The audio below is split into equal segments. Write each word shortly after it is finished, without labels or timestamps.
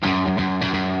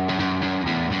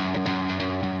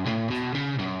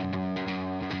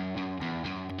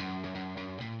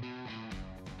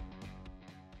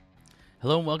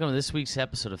Hello and welcome to this week's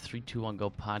episode of 321 Go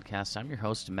Podcast. I'm your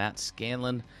host, Matt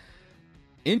Scanlon.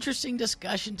 Interesting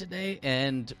discussion today,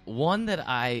 and one that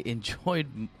I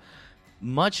enjoyed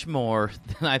much more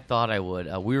than I thought I would.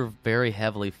 We were very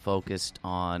heavily focused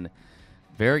on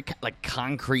very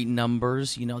concrete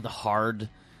numbers, the hard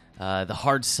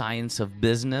science of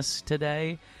business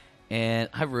today, and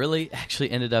I really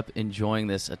actually ended up enjoying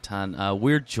this a ton.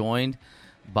 We're joined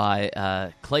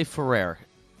by Clay Ferrer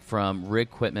from Rig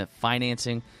Equipment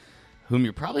Financing, whom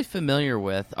you're probably familiar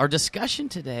with. Our discussion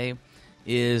today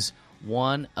is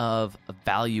one of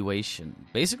valuation.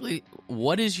 Basically,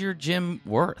 what is your gym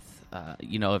worth?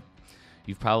 You've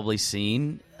probably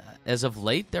seen as of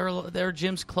late there are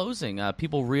gyms closing.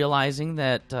 People realizing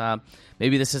that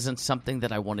maybe this isn't something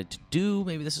that I wanted to do.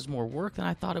 Maybe this is more work than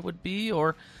I thought it would be.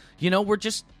 Or,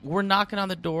 we're knocking on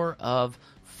the door of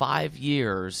 5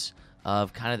 years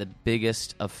of kind of the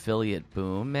biggest affiliate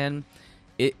boom, and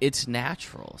it's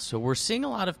natural. So we're seeing a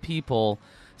lot of people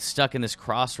stuck in this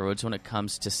crossroads when it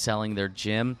comes to selling their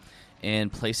gym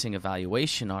and placing a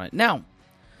valuation on it. Now,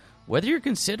 whether you're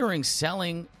considering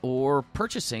selling or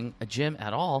purchasing a gym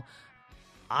at all,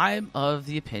 I'm of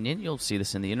the opinion, you'll see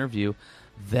this in the interview,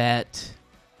 that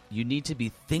you need to be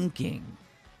thinking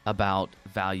about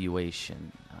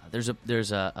valuation.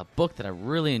 There's a book that I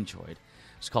really enjoyed.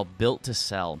 It's called Built to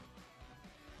Sell.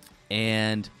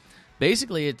 And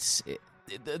basically,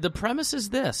 the premise is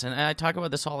this, and I talk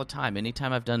about this all the time.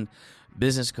 Anytime I've done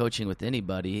business coaching with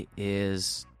anybody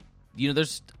is,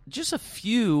 there's just a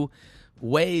few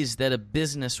ways that a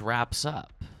business wraps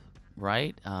up,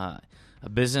 right? A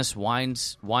business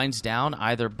winds down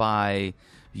either by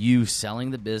you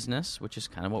selling the business, which is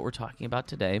kind of what we're talking about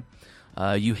today.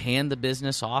 You hand the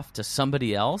business off to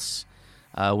somebody else.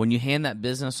 When you hand that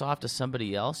business off to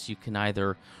somebody else, you can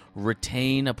either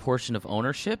retain a portion of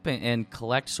ownership and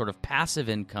collect sort of passive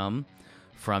income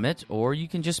from it, or you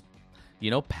can just,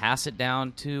 pass it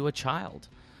down to a child.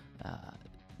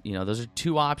 Those are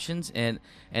two options, and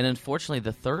unfortunately,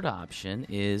 the third option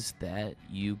is that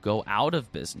you go out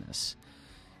of business.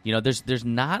 There's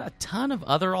not a ton of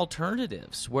other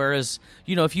alternatives. Whereas,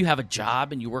 if you have a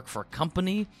job and you work for a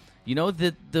company,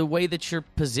 the way that your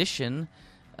position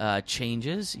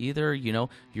changes. Either,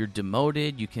 you're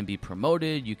demoted, you can be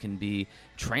promoted, you can be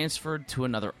transferred to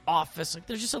another office.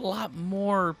 There's just a lot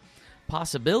more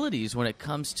possibilities when it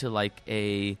comes to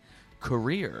a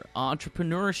career.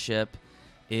 Entrepreneurship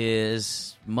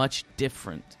is much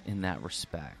different in that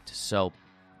respect. So,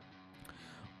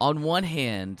 on one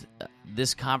hand,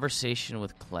 this conversation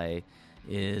with Clay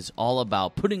is all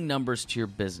about putting numbers to your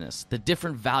business, the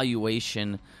different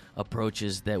valuation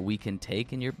approaches that we can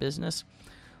take in your business.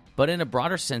 But in a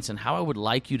broader sense, and how I would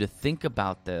like you to think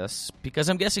about this, because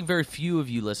I'm guessing very few of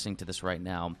you listening to this right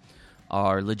now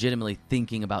are legitimately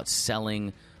thinking about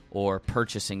selling or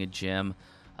purchasing a gym.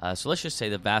 So let's just say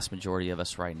the vast majority of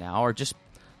us right now are just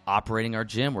operating our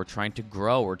gym. We're trying to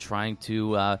grow. We're trying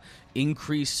to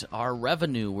increase our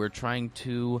revenue. We're trying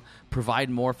to provide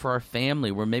more for our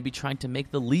family. We're maybe trying to make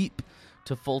the leap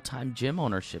to full-time gym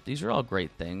ownership. These are all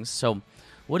great things. So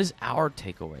what is our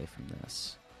takeaway from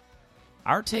this?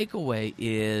 Our takeaway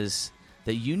is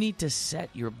that you need to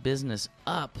set your business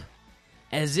up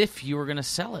as if you were going to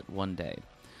sell it one day.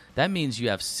 That means you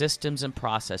have systems and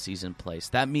processes in place.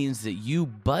 That means that you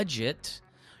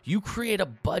create a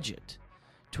budget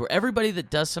to where everybody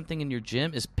that does something in your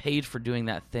gym is paid for doing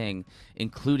that thing,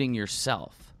 including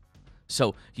yourself.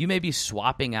 So you may be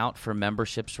swapping out for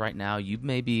memberships right now. You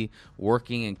may be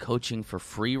working and coaching for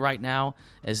free right now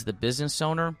as the business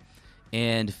owner,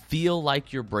 and feel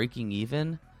like you're breaking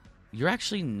even. You're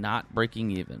actually not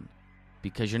breaking even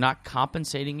because you're not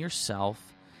compensating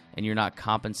yourself and you're not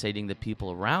compensating the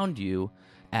people around you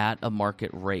at a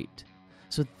market rate.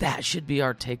 So that should be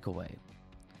our takeaway,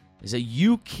 is that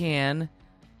you can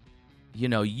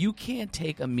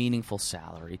take a meaningful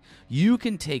salary. You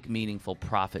can take meaningful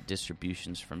profit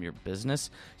distributions from your business.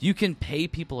 You can pay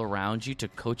people around you to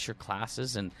coach your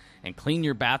classes and clean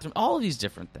your bathroom, all of these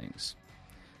different things.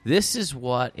 This is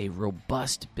what a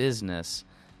robust business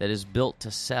that is built to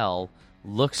sell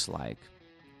looks like.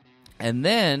 And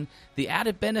then the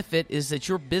added benefit is that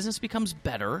your business becomes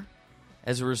better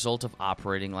as a result of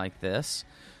operating like this.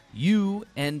 You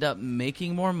end up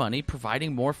making more money,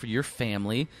 providing more for your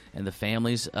family and the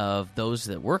families of those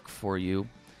that work for you.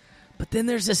 But then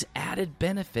there's this added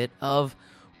benefit of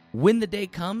when the day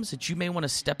comes that you may want to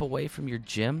step away from your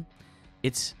gym,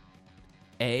 it's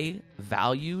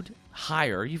valued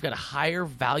higher. You've got a higher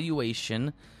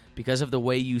valuation because of the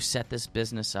way you set this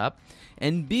business up.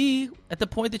 And B, at the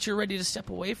point that you're ready to step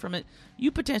away from it,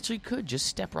 you potentially could just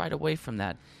step right away from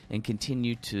that and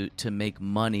continue to make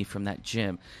money from that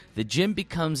gym. The gym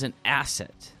becomes an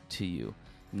asset to you,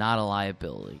 not a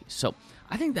liability. So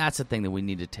I think that's the thing that we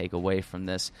need to take away from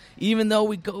this. Even though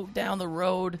we go down the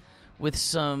road with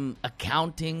some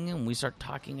accounting and we start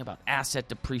talking about asset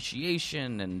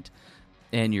depreciation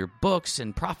and your books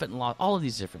and profit and loss, all of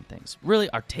these different things. Really,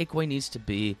 our takeaway needs to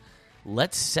be,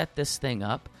 let's set this thing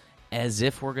up as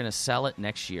if we're going to sell it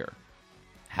next year.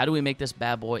 How do we make this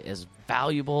bad boy as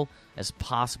valuable as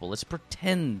possible? Let's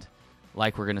pretend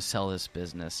like we're going to sell this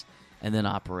business and then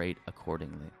operate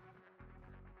accordingly.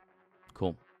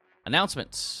 Cool.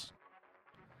 Announcements.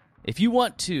 If you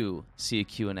want to see a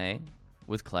Q&A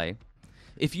with Clay,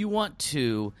 if you want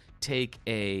to take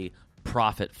a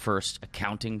Profit First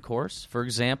accounting course, for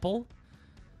example,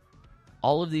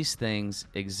 all of these things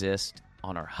exist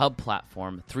on our hub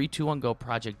platform,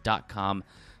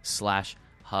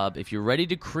 321goproject.com/hub. If you're ready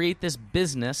to create this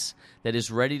business that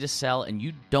is ready to sell and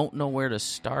you don't know where to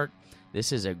start,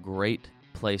 this is a great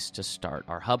place to start.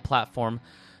 Our hub platform,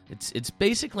 it's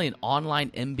basically an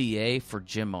online MBA for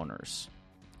gym owners.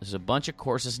 There's a bunch of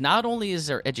courses. Not only is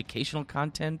there educational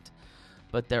content,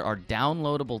 but there are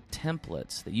downloadable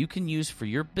templates that you can use for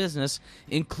your business,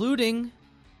 including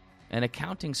an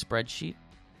accounting spreadsheet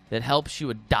that helps you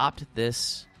adopt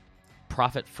this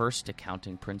profit-first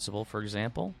accounting principle, for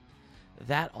example.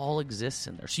 That all exists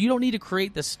in there. So you don't need to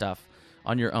create this stuff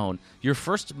on your own. Your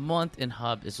first month in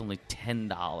Hub is only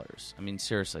 $10. I mean,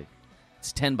 seriously,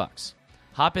 it's $10.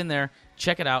 Hop in there,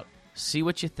 check it out, see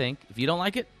what you think. If you don't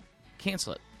like it,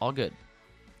 cancel it. All good.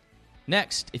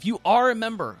 Next, if you are a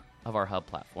member of our Hub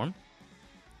platform,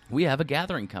 we have a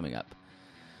gathering coming up.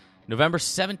 November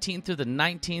 17th through the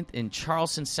 19th in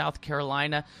Charleston, South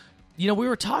Carolina. We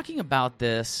were talking about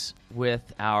this with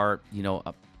our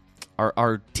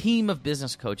team of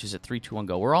business coaches at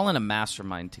 321Go. We're all in a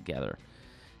mastermind together.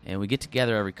 And we get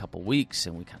together every couple weeks,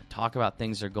 and we kind of talk about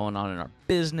things that are going on in our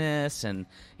business and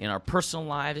in our personal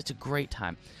lives. It's a great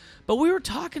time. But we were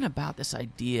talking about this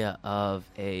idea of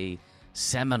a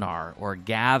seminar or a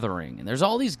gathering. And there's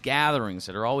all these gatherings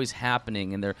that are always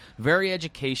happening, and they're very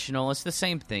educational. It's the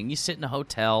same thing. You sit in a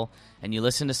hotel, and you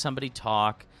listen to somebody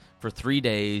talk for 3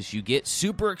 days. You get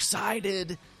super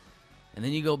excited, and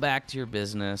then you go back to your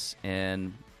business,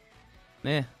 and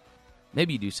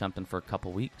maybe you do something for a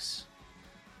couple weeks.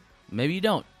 Maybe you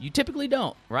don't. You typically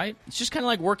don't, right? It's just kind of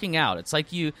like working out. It's like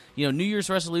New Year's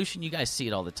resolution. You guys see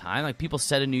it all the time. Like people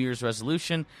set a New Year's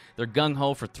resolution, they're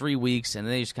gung-ho for 3 weeks, and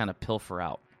then they just kind of pilfer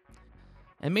out.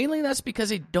 And mainly that's because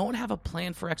they don't have a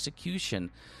plan for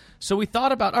execution. So we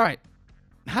thought about, all right,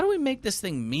 how do we make this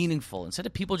thing meaningful? Instead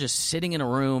of people just sitting in a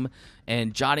room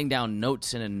and jotting down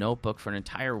notes in a notebook for an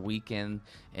entire weekend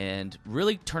and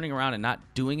really turning around and not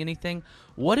doing anything,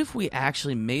 what if we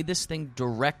actually made this thing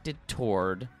directed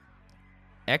toward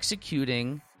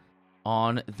executing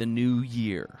on the new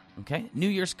year, okay? New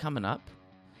Year's coming up.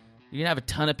 You're going to have a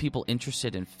ton of people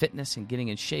interested in fitness and getting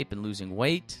in shape and losing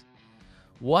weight.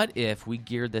 What if we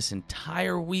geared this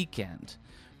entire weekend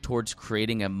towards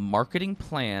creating a marketing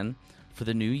plan for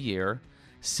the new year,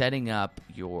 setting up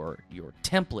your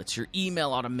templates, your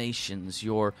email automations,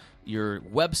 your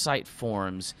website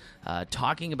forms,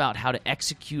 talking about how to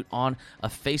execute on a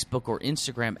Facebook or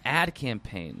Instagram ad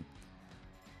campaign?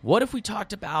 What if we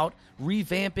talked about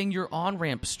revamping your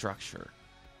on-ramp structure?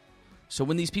 So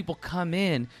when these people come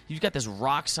in, you've got this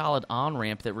rock-solid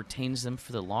on-ramp that retains them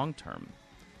for the long term.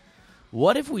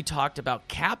 What if we talked about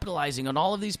capitalizing on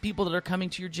all of these people that are coming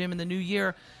to your gym in the new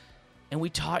year, and we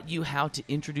taught you how to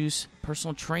introduce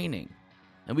personal training,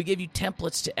 and we gave you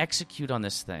templates to execute on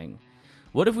this thing?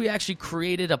 What if we actually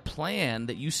created a plan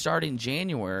that you start in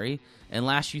January and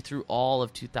lasts you through all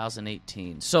of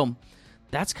 2018? So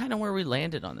that's kind of where we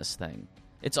landed on this thing.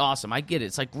 It's awesome. I get it.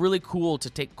 It's like really cool to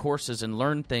take courses and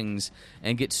learn things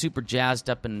and get super jazzed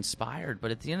up and inspired.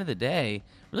 But at the end of the day, it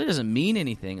really doesn't mean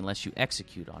anything unless you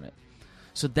execute on it.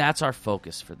 So that's our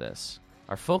focus for this.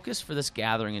 Our focus for this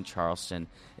gathering in Charleston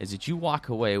is that you walk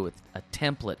away with a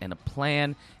template and a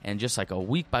plan and just like a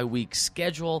week-by-week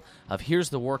schedule of here's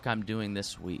the work I'm doing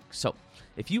this week. So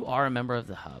if you are a member of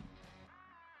the Hub,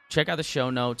 check out the show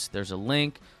notes. There's a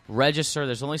link. Register.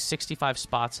 There's only 65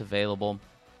 spots available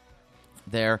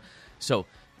there. So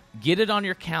get it on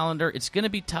your calendar. It's going to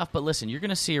be tough, but listen, you're going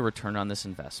to see a return on this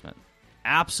investment.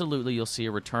 Absolutely, you'll see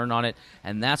a return on it,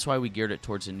 and that's why we geared it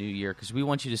towards the new year, because we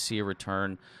want you to see a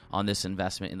return on this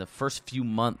investment in the first few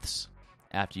months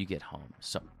after you get home.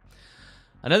 So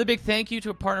another big thank you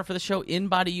to a partner for the show,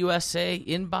 InBody USA.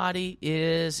 InBody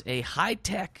is a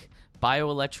high-tech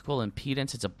bioelectrical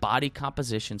impedance. It's a body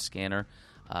composition scanner.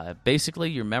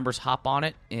 Basically, your members hop on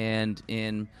it, and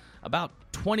in about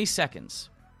 20 seconds,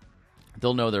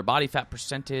 they'll know their body fat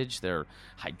percentage, their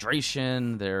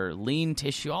hydration, their lean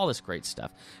tissue, all this great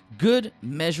stuff. Good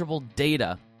measurable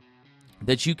data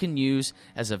that you can use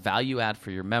as a value add for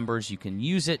your members. You can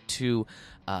use it to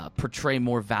portray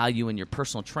more value in your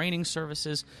personal training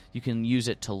services. You can use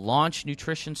it to launch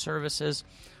nutrition services.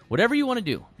 Whatever you want to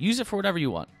do, use it for whatever you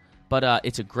want. But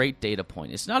it's a great data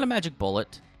point. It's not a magic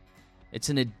bullet. It's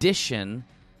an addition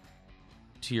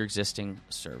to your existing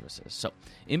services. So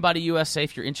InBody USA,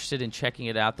 if you're interested in checking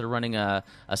it out, they're running a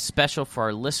special for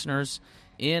our listeners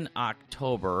in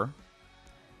October.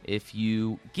 If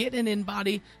you get an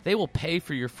InBody, they will pay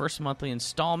for your first monthly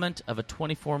installment of a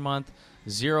 24-month,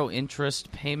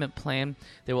 zero-interest payment plan.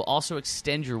 They will also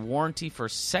extend your warranty for a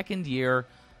second year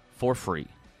for free.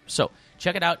 So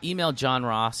check it out. Email John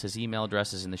Ross. His email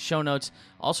address is in the show notes.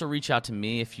 Also reach out to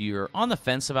me if you're on the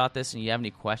fence about this and you have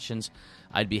any questions.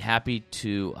 I'd be happy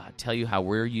to tell you how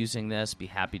we're using this, be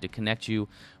happy to connect you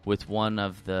with one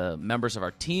of the members of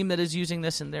our team that is using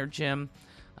this in their gym.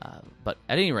 But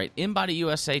at any rate, InBody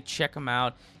USA, check them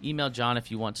out. Email John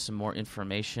if you want some more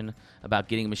information about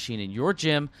getting a machine in your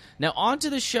gym. Now on to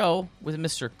the show with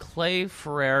Mr. Clay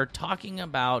Ferrer talking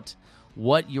about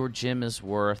what your gym is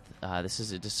worth. This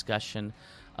is a discussion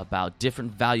about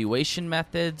different valuation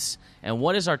methods and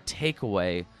what is our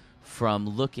takeaway from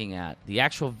looking at the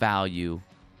actual value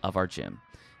of our gym.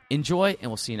 Enjoy, and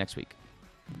we'll see you next week.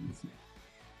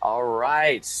 All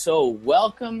right, so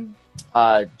welcome,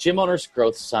 Gym Owners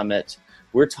Growth Summit.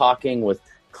 We're talking with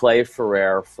Clay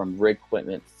Ferrer from Rig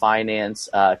Equipment Finance.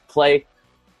 Clay,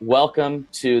 welcome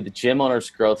to the Gym Owners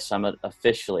Growth Summit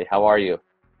officially. How are you?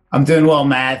 I'm doing well,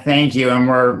 Matt. Thank you. And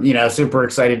we're, super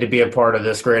excited to be a part of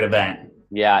this great event.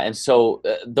 Yeah. And so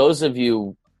those of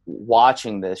you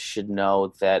watching this should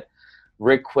know that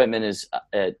Rig Equipment is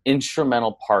an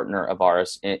instrumental partner of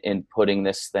ours in putting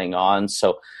this thing on.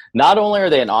 So not only are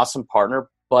they an awesome partner,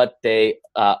 but they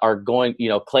are going,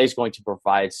 Clay's going to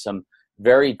provide some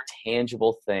very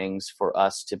tangible things for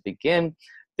us to begin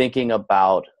thinking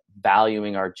about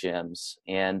valuing our gyms.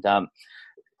 And,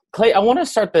 Clay, I want to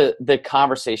start the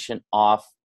conversation off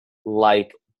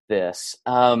like this.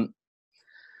 When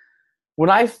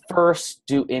I first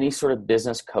do any sort of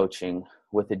business coaching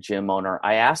with a gym owner,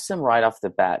 I ask them right off the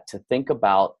bat to think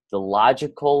about the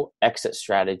logical exit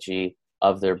strategy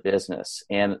of their business.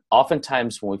 And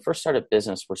oftentimes when we first start a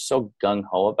business, we're so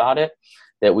gung-ho about it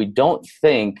that we don't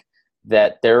think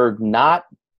that there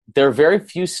are very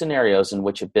few scenarios in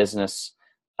which a business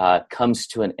comes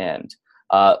to an end.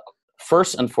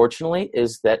 First, unfortunately,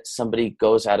 is that somebody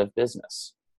goes out of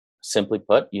business. Simply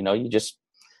put, you just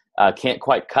can't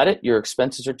quite cut it. Your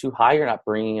expenses are too high. You're not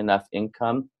bringing enough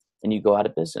income, and you go out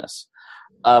of business.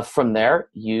 From there,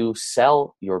 you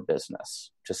sell your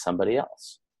business to somebody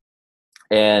else.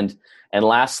 And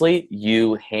lastly,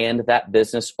 you hand that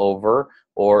business over,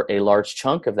 or a large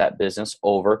chunk of that business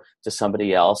over to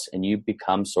somebody else, and you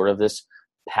become sort of this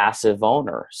passive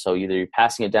owner. So either you're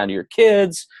passing it down to your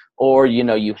kids, or,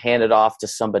 you hand it off to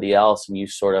somebody else and you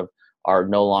sort of are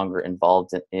no longer involved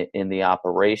in the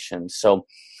operation. So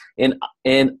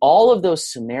in all of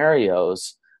those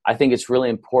scenarios, I think it's really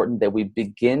important that we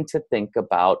begin to think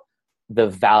about the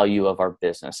value of our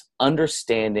business,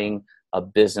 understanding a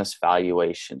business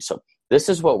valuation. So this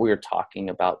is what we're talking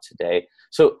about today.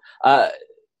 So,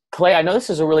 Clay, I know this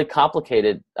is a really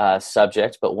complicated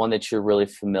subject, but one that you're really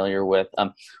familiar with.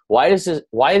 Why is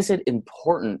it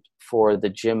important for the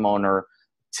gym owner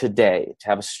today to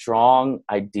have a strong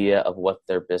idea of what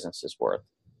their business is worth?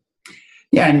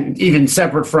 Yeah, and even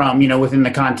separate from, within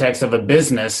the context of a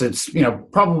business, it's,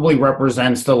 probably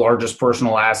represents the largest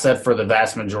personal asset for the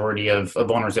vast majority of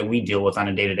owners that we deal with on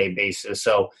a day-to-day basis.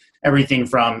 So everything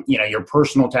from, your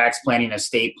personal tax planning,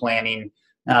 estate planning,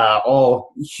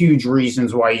 all huge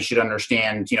reasons why you should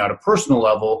understand, at a personal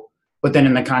level, but then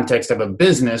in the context of a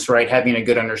business, right, having a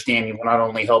good understanding will not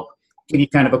only help give you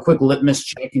kind of a quick litmus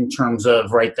check in terms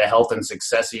of, right, the health and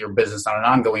success of your business on an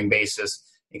ongoing basis.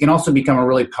 It can also become a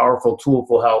really powerful tool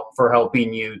for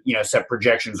helping you, set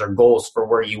projections or goals for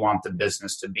where you want the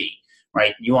business to be,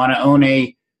 right? You want to own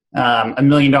a $1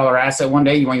 million asset one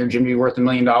day. You want your gym to be worth $1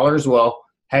 million. Well,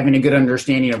 having a good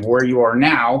understanding of where you are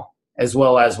now, as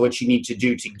well as what you need to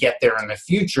do to get there in the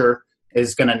future,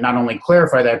 is going to not only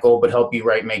clarify that goal, but help you,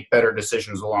 right, make better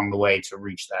decisions along the way to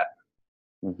reach that.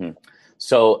 Mm-hmm.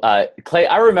 So, Clay,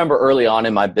 I remember early on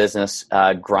in my business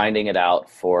grinding it out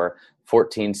for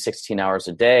 14, 16 hours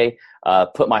a day,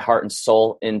 put my heart and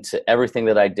soul into everything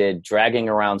that I did, dragging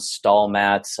around stall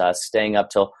mats, staying up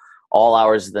till all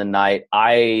hours of the night.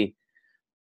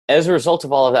 As a result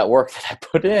of all of that work that I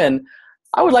put in,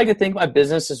 I would like to think my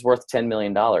business is worth $10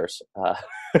 million,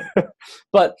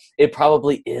 but it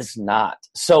probably is not.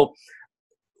 So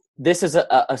this is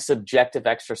a subjective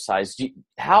exercise.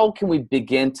 How can we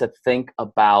begin to think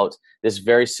about this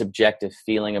very subjective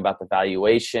feeling about the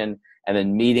valuation and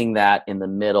then meeting that in the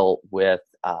middle with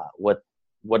what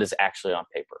is actually on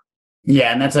paper?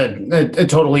 Yeah, and that's a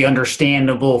totally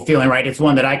understandable feeling, right? It's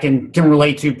one that I can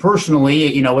relate to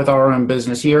personally, with our own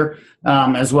business here,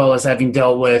 as well as having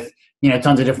dealt with,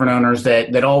 tons of different owners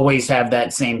that always have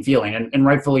that same feeling, and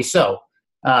rightfully so.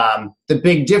 The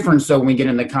big difference, though, when we get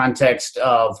in the context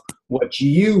of what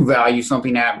you value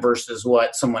something at versus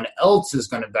what someone else is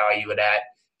going to value it at,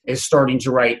 is starting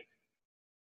to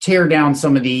tear down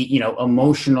some of the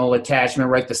emotional attachment,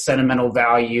 right? The sentimental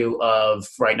value of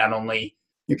not only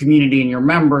your community and your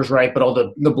members, right, but all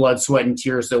the blood, sweat, and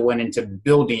tears that went into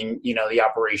building the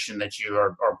operation that you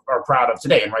are proud of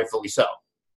today, and rightfully so.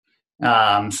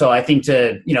 So I think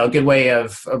a good way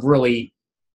of really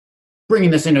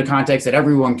bringing this into a context that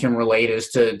everyone can relate is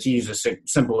to use a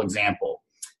simple example.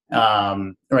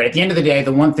 Right, at the end of the day,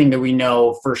 the one thing that we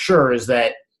know for sure is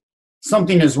that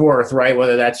something is worth, right,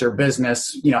 whether that's your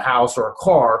business, house, or a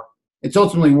car, it's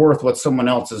ultimately worth what someone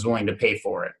else is willing to pay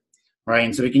for it, right?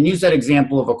 And so we can use that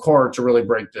example of a car to really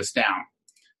break this down,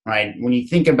 right? When you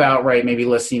think about, maybe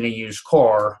listing a used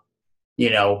car,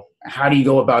 how do you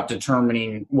go about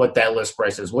determining what that list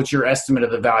price is? What's your estimate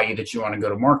of the value that you want to go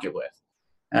to market with?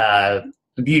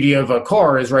 The beauty of a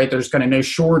car is, there's kind of no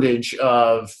shortage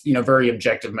of, very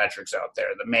objective metrics out there: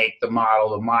 the make, the model,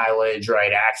 the mileage,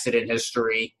 accident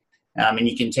history. And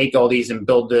you can take all these and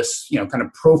build this, kind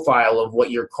of profile of what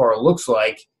your car looks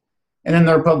like. And then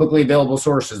there are publicly available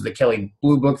sources, the Kelley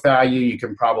Blue Book value. You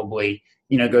can probably,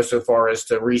 go so far as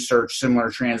to research similar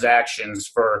transactions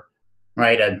for,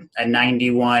 a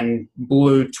 91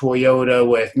 blue Toyota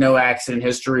with no accident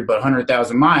history but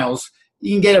 100,000 miles.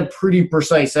 You can get a pretty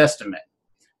precise estimate,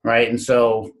 right? And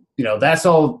so, that's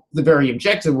all the very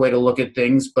objective way to look at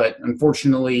things. But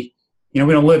unfortunately, we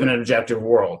don't live in an objective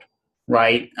world.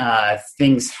 Right.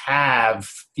 Things have,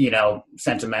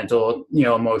 sentimental,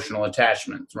 emotional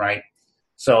attachments. Right.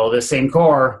 So the same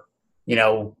car,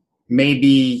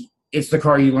 maybe it's the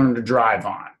car you learned to drive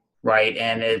on. Right.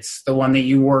 And it's the one that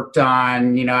you worked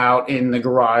on, out in the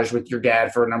garage with your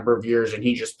dad for a number of years, and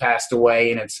he just passed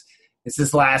away. And it's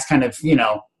this last kind of,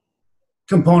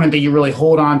 component that you really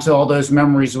hold on to all those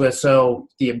memories with. So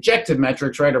the objective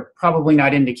metrics, are probably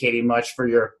not indicating much for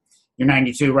your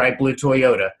 92, blue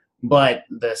Toyota. But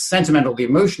the sentimental, the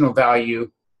emotional value,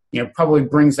 probably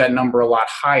brings that number a lot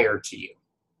higher to you,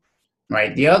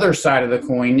 right? The other side of the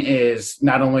coin is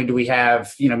not only do we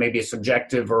have, maybe a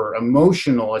subjective or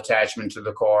emotional attachment to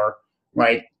the car,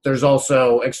 right? There's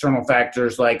also external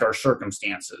factors like our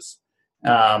circumstances.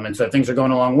 And so if things are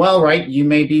going along well, you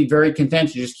may be very content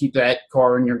to just keep that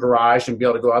car in your garage and be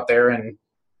able to go out there and,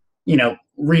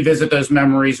 revisit those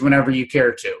memories whenever you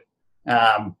care to.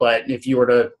 But if you were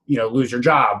to, lose your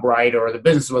job, or the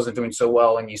business wasn't doing so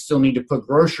well and you still need to put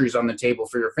groceries on the table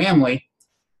for your family,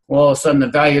 well, all of a sudden the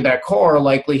value of that car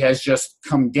likely has just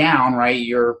come down,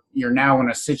 You're now in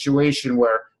a situation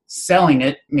where selling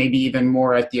it, maybe even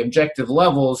more at the objective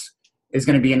levels, is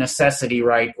going to be a necessity,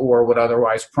 or would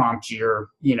otherwise prompt your,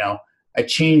 a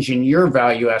change in your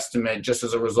value estimate just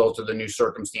as a result of the new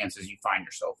circumstances you find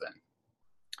yourself in.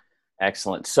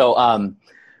 Excellent. So,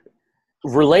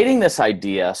 relating this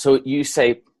idea, so you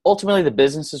say ultimately the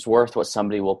business is worth what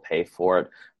somebody will pay for it,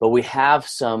 but we have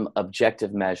some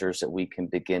objective measures that we can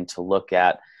begin to look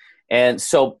at. And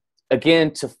so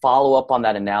again, to follow up on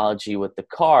that analogy with the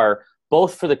car,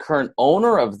 both for the current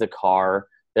owner of the car,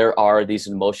 there are these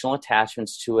emotional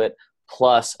attachments to it,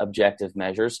 plus objective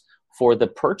measures. For the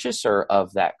purchaser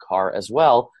of that car as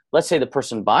well, let's say the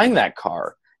person buying that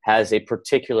car has a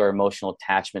particular emotional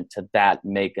attachment to that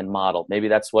make and model. Maybe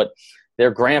that's what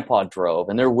their grandpa drove,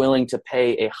 and they're willing to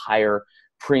pay a higher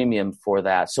premium for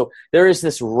that. So there is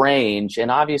this range, and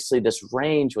obviously this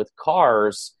range with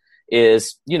cars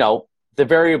is, the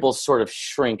variables sort of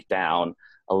shrink down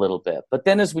a little bit. But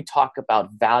then as we talk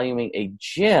about valuing a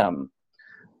gym,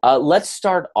 let's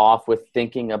start off with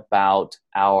thinking about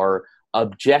our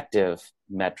objective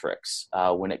metrics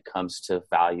when it comes to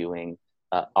valuing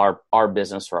our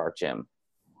business or our gym.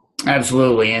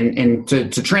 Absolutely. And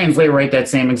to translate, that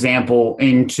same example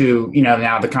into,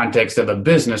 now the context of a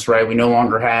business, we no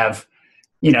longer have,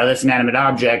 this inanimate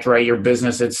object, your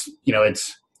business, it's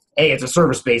a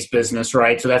service-based business,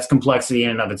 So that's complexity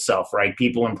in and of itself,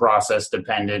 People and process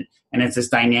dependent. And it's this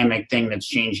dynamic thing that's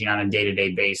changing on a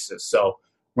day-to-day basis. So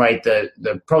right, the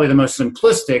probably the most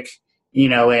simplistic,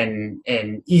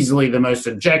 and easily the most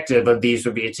objective of these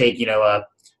would be to take,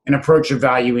 an approach of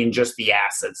valuing just the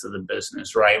assets of the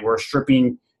business, right? We're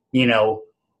stripping,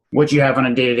 what you have on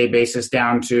a day-to-day basis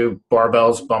down to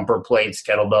barbells, bumper plates,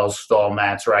 kettlebells, stall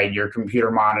mats, right? Your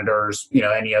computer monitors,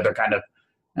 any other kind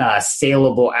of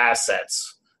saleable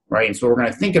assets, right? And so what we're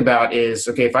going to think about is,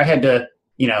 okay, if I had to,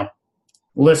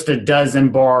 list a dozen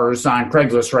bars on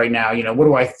Craigslist right now, what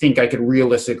do I think I could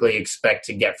realistically expect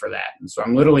to get for that? And so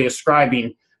I'm literally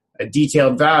ascribing a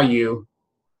detailed value,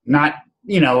 not,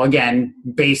 again,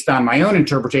 based on my own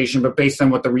interpretation, but based on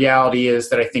what the reality is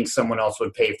that I think someone else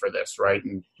would pay for this, right?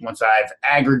 And once I've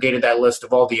aggregated that list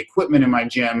of all the equipment in my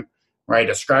gym, right,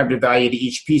 ascribed a value to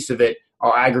each piece of it,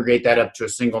 I'll aggregate that up to a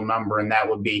single number, and that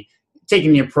would be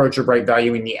taking the approach of, right,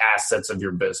 valuing the assets of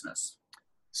your business.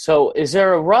 So is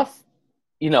there a rough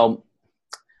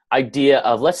idea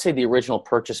of, let's say the original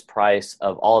purchase price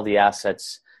of all of the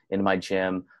assets in my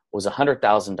gym was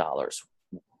 $100,000.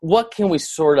 What can we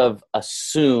sort of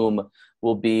assume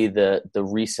will be the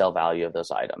resale value of those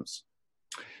items?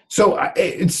 So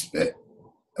it's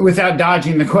without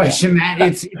dodging the question, Matt,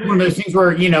 it's one of those things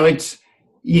where, it's,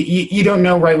 you don't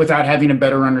know, right, without having a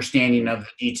better understanding of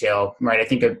the detail, right? I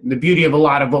think the beauty of a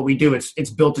lot of what we do,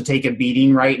 it's built to take a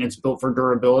beating, right? And it's built for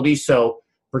durability. So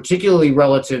particularly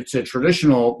relative to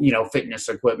traditional, fitness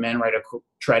equipment, right? A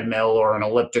treadmill or an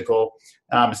elliptical.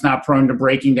 It's not prone to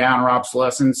breaking down or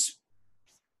obsolescence.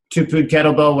 2-pood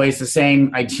kettlebell weighs the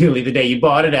same, ideally, the day you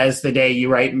bought it as the day you,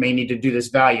 right, may need to do this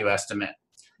value estimate.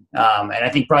 And I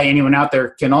think probably anyone out there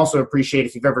can also appreciate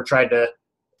if you've ever tried to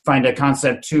find a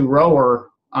Concept 2 rower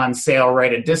on sale,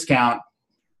 right, at discount,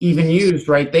 even used,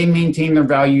 right, they maintain their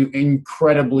value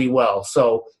incredibly well.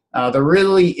 So there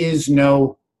really is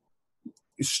no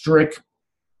strict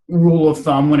rule of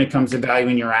thumb when it comes to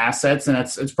valuing your assets. And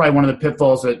it's probably one of the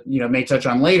pitfalls that, may touch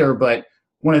on later. But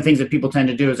one of the things that people tend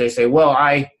to do is they say, well,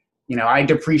 I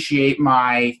depreciate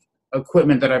my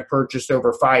equipment that I've purchased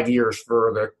over 5 years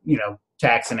for the,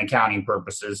 tax and accounting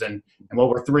purposes. And well,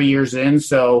 we're 3 years in.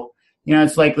 So,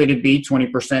 it's likely to be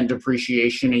 20%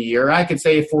 depreciation a year. I could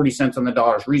say 40 cents on the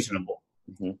dollar is reasonable.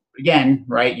 Mm-hmm. Again,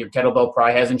 right, your kettlebell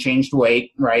probably hasn't changed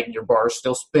weight, right? Your bars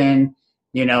still spin,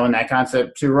 and that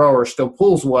Concept 2 rower still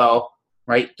pulls well,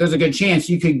 right? There's a good chance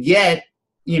you could get,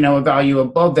 a value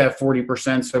above that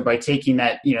 40%. So by taking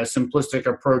that, simplistic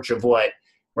approach of what,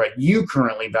 right, you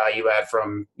currently value at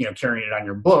from, carrying it on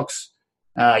your books,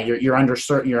 you're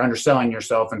underselling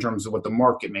yourself in terms of what the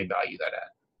market may value that at.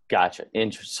 Gotcha.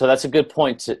 Interesting. So that's a good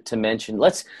point to mention.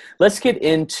 Let's get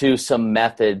into some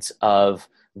methods of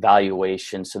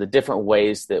valuation. So the different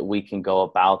ways that we can go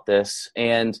about this,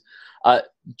 and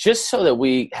just so that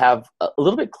we have a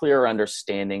little bit clearer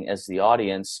understanding as the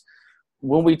audience,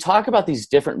 when we talk about these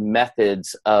different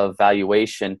methods of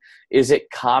valuation, is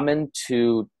it common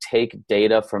to take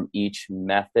data from each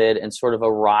method and sort of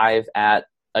arrive at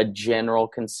a general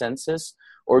consensus?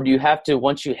 Or do you have to,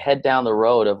 once you head down the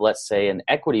road of, let's say, an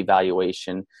equity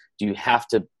valuation,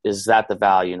 is that the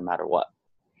value no matter what?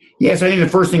 Yeah, so I think the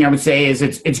first thing I would say is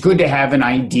it's good to have an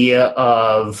idea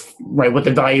of, right, what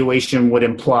the valuation would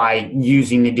imply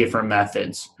using the different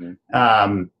methods.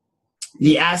 Mm-hmm.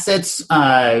 The assets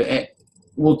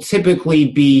will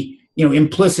typically be,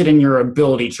 implicit in your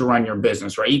ability to run your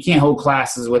business, right? You can't hold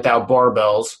classes without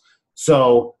barbells.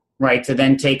 So, right, to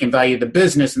then take and value the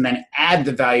business and then add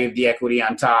the value of the equity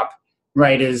on top,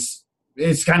 right,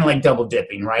 it's kind of like double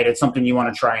dipping, right? It's something you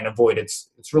want to try and avoid. It's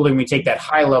really when we take that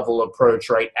high level approach,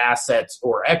 right, assets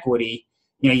or equity,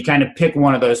 you kind of pick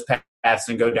one of those paths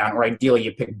and go down, or ideally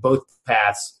you pick both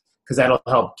paths because that'll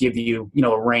help give you,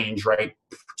 a range, right?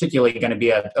 Particularly going to be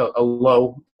a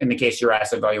low in the case of your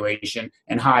asset valuation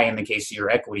and high in the case of your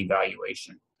equity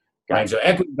valuation, right? So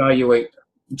equity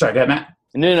sorry, go ahead, Matt.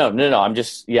 No. I'm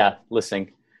just,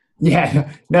 listening.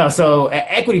 Yeah, no. So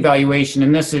equity valuation,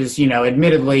 and this is,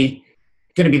 admittedly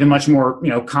going to be the much more,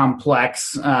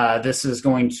 complex. This is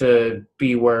going to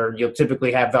be where you'll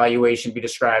typically have valuation be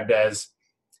described as,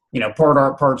 part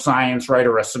art, part science, right?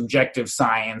 Or a subjective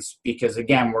science, because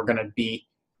again, we're going to be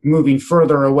moving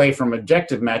further away from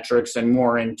objective metrics and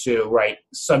more into, right,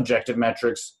 subjective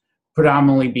metrics,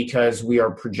 predominantly because we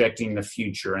are projecting the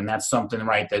future. And that's something,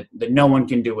 right, that no one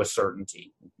can do with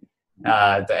certainty.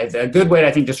 A good way to,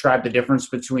 I think, describe the difference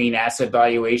between asset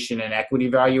valuation and equity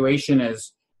valuation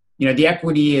is, the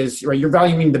equity is, right, you're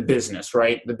valuing the business,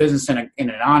 right? The business in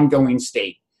an ongoing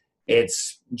state.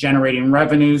 It's generating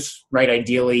revenues, right,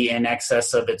 ideally in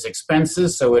excess of its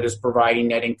expenses. So it is providing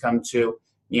net income to,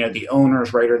 the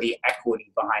owners, right, or the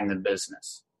equity behind the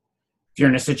business. If you're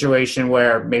in a situation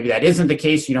where maybe that isn't the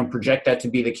case, you don't project that to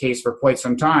be the case for quite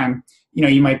some time,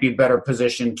 you might be better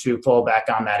positioned to fall back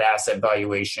on that asset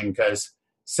valuation because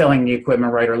selling the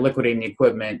equipment, right, or liquidating the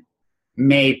equipment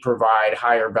may provide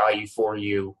higher value for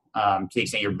you to the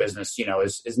extent your business,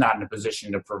 is not in a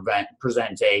position to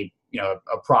present a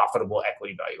profitable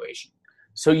equity valuation.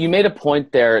 So you made a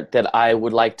point there that I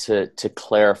would like to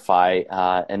clarify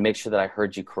and make sure that I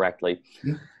heard you correctly.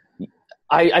 Yeah.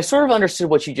 I sort of understood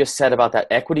what you just said about that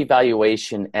equity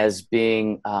valuation as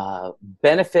being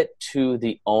benefit to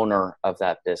the owner of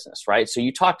that business, right? So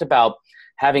you talked about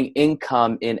having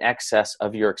income in excess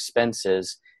of your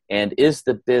expenses, and is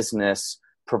the business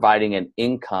providing an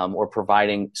income or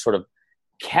providing sort of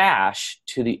cash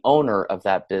to the owner of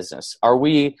that business? Are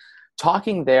we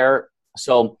talking there?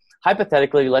 So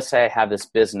hypothetically, let's say I have this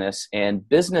business and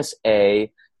business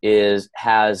A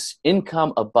has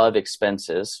income above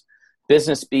expenses.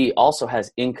 Business B also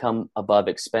has income above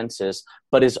expenses,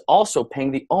 but is also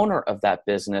paying the owner of that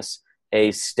business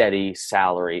a steady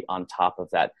salary on top of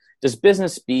that. Does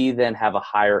business B then have a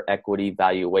higher equity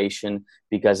valuation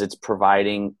because it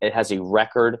has a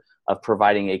record of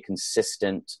providing a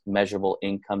consistent, measurable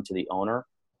income to the owner?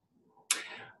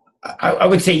 I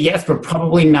would say yes, but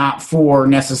probably not for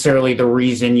necessarily the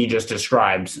reason you just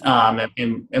described.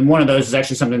 And one of those is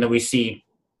actually something that we see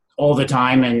all the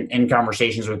time in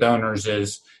conversations with owners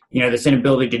is, this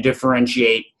inability to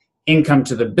differentiate income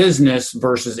to the business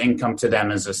versus income to them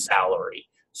as a salary.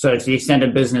 So to the extent a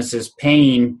business is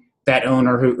paying that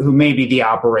owner who may be the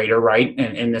operator, right?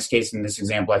 And in this case, in this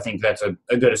example, I think that's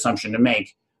a good assumption to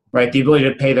make, right? The ability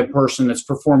to pay the person that's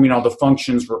performing all the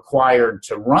functions required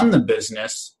to run the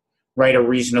business, right, a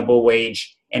reasonable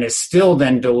wage, and is still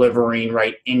then delivering,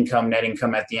 right, net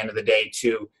income at the end of the day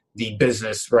to the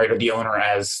business, right, or the owner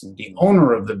as the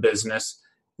owner of the business,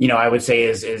 I would say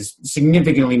is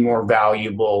significantly more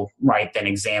valuable, right, than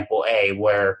example A,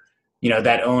 where,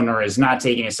 that owner is not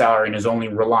taking a salary and is only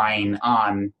relying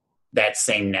on that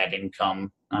same net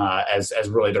income as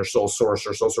really their sole source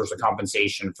of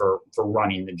compensation for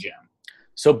running the gym.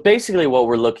 So basically what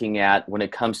we're looking at when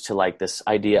it comes to like this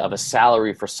idea of a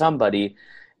salary for somebody,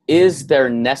 is there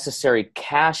necessary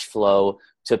cash flow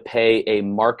to pay a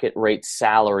market rate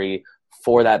salary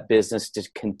for that business to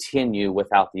continue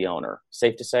without the owner?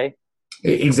 Safe to say?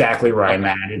 Exactly right,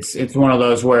 Matt. It's one of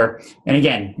those where, and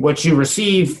again, what you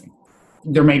receive,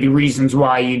 there may be reasons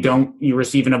why you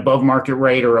receive an above market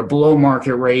rate or a below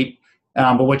market rate.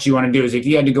 But what you want to do is if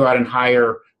you had to go out and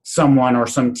hire someone or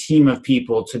some team of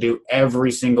people to do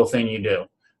every single thing you do,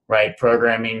 right?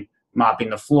 Programming, mopping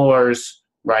the floors,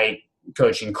 right?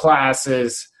 Coaching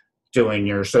classes, doing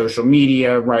your social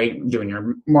media, right? Doing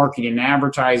your marketing and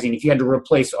advertising. If you had to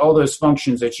replace all those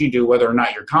functions that you do, whether or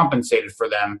not you're compensated for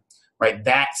them, right?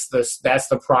 That's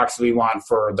the proxy we want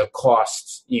for the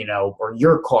costs, or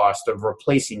your cost of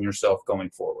replacing yourself going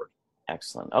forward.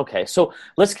 Excellent. Okay. So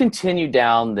let's continue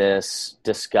down this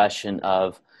discussion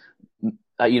of,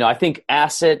 I think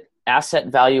asset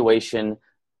valuation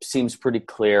seems pretty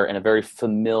clear and a very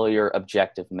familiar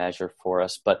objective measure for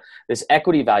us. But this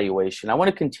equity valuation, I want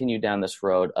to continue down this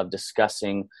road of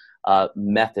discussing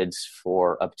methods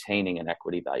for obtaining an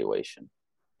equity valuation.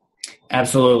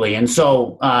 Absolutely. And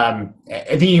so I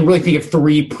think you really think of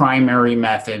three primary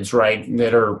methods, right,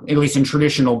 that are, at least in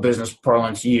traditional business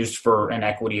parlance, used for an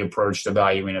equity approach to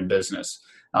valuing a business.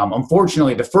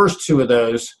 Unfortunately, the first two of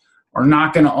those are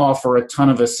not going to offer a ton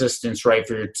of assistance, right,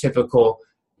 for your typical,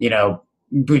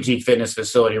 boutique fitness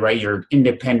facility, right, your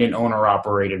independent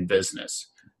owner-operated business.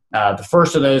 The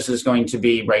first of those is going to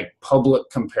be, right, public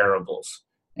comparables.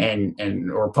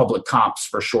 Or public comps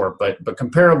for short, but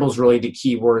comparable is really the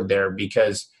key word there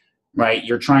because, right,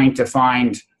 you're trying to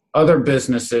find other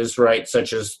businesses, right,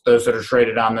 such as those that are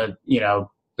traded on the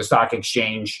stock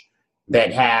exchange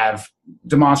that have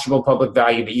demonstrable public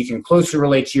value that you can closely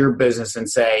relate to your business and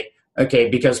say, okay,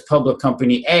 because public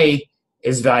company A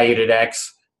is valued at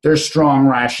X, there's strong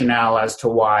rationale as to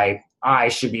why I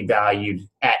should be valued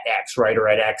at X, right, or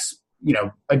at X,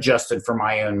 adjusted for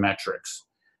my own metrics.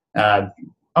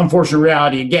 Unfortunate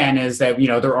reality, again, is that,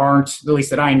 there aren't, at least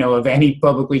that I know of, any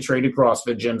publicly traded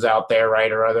CrossFit gyms out there, right,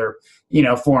 or other,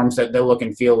 forms that look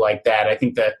and feel like that. I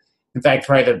think that, in fact,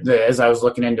 probably as I was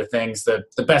looking into things, the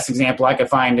best example I could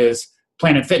find is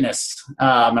Planet Fitness.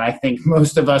 And I think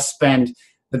most of us spend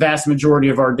the vast majority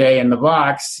of our day in the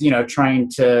box, trying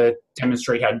to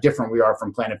demonstrate how different we are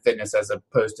from Planet Fitness as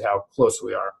opposed to how close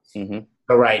we are. Mm-hmm.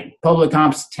 But, right, public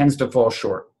comps tends to fall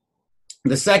short.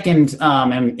 The second,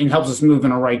 and helps us move in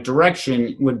the right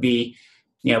direction, would be,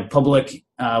 public,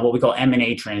 what we call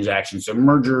M&A transactions. So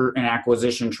merger and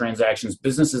acquisition transactions,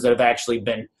 businesses that have actually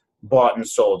been bought and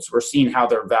sold. So we're seeing how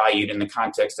they're valued in the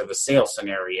context of a sales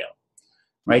scenario,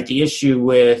 right? The issue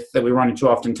that we run into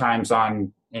oftentimes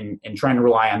in trying to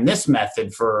rely on this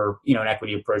method for, an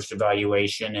equity approach to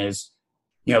valuation is,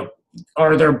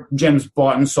 are there gyms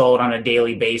bought and sold on a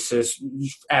daily basis?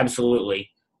 Absolutely,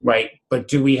 right? But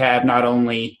do we have not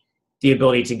only the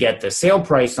ability to get the sale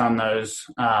price on those,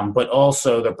 but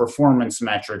also the performance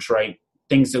metrics, right?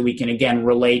 Things that we can, again,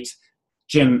 relate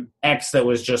gym X that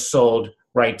was just sold,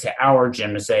 right, to our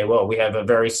gym to say, well, we have a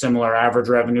very similar average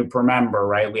revenue per member,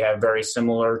 right? We have very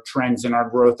similar trends in our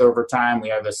growth over time. We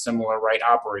have a similar, right,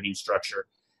 operating structure.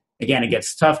 Again, it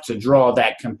gets tough to draw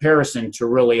that comparison to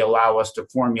really allow us to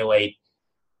formulate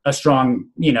a strong,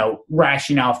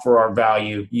 rationale for our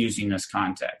value using this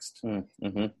context.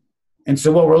 Mm-hmm. And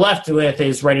so what we're left with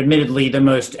is, right, admittedly the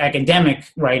most academic,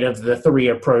 right, of the three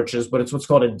approaches, but it's what's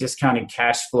called a discounted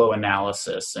cash flow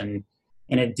analysis. And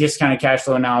in a discounted cash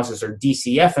flow analysis, or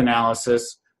DCF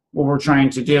analysis, what we're trying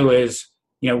to do is,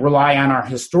 rely on our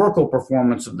historical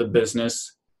performance of the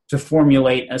business to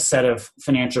formulate a set of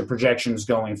financial projections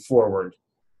going forward.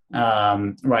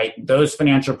 Right. Those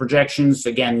financial projections,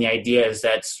 again, the idea is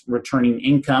that's returning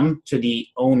income to the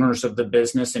owners of the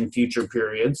business in future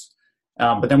periods.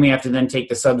 But then we have to then take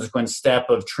the subsequent step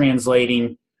of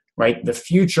translating, right, the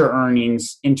future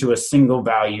earnings into a single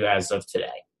value as of today.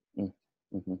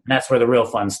 Mm-hmm. And that's where the real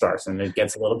fun starts, and it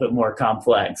gets a little bit more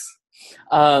complex.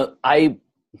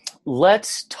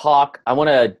 Let's talk. I want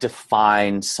to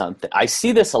define something. I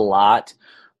see this a lot.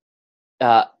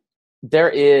 There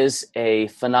is a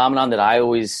phenomenon that I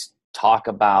always talk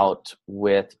about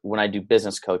when I do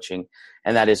business coaching,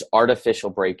 and that is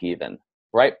artificial break even,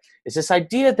 right? It's this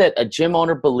idea that a gym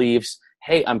owner believes,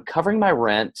 hey, I'm covering my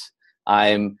rent,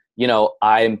 I'm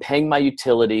paying my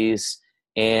utilities,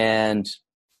 and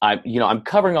I'm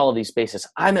covering all of these bases.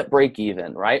 I'm at break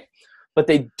even, right? But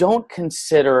they don't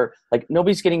consider, like,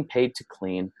 nobody's getting paid to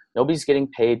clean. Nobody's getting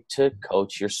paid to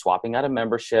coach. You're swapping out a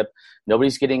membership.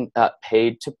 Nobody's getting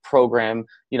paid to program.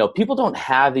 People don't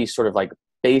have these sort of like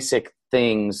basic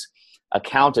things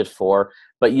accounted for,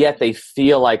 but yet they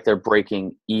feel like they're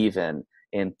breaking even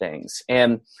in things.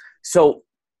 And so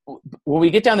when we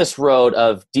get down this road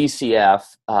of DCF,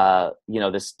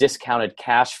 this discounted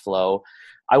cash flow,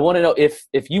 I want to know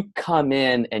if you come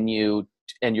in and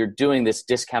you're doing this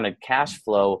discounted cash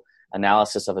flow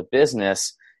analysis of a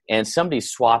business, and somebody's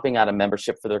swapping out a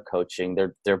membership for their coaching,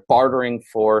 they're bartering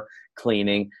for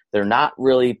cleaning, they're not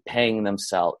really paying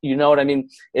themselves. You know what I mean?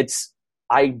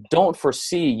 I don't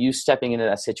foresee you stepping into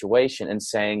that situation and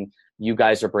saying you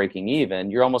guys are breaking even.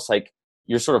 You're almost like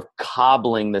you're sort of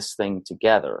cobbling this thing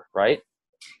together, right?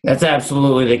 That's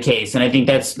absolutely the case. And I think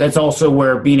that's also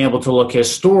where being able to look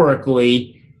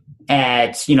historically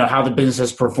at, how the business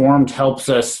has performed helps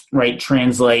us, right,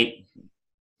 translate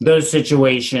those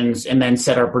situations and then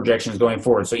set our projections going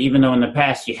forward. So even though in the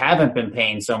past you haven't been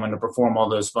paying someone to perform all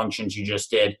those functions you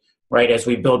just did, right, as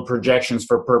we build projections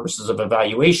for purposes of a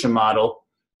valuation model,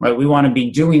 right, we want to be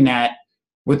doing that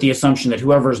with the assumption that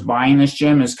whoever's buying this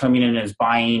gym is coming in as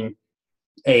buying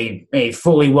a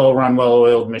fully well-run,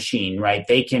 well-oiled machine, right?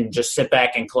 They can just sit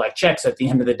back and collect checks at the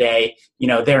end of the day.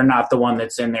 They're not the one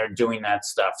that's in there doing that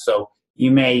stuff. So you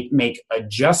may make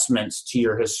adjustments to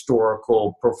your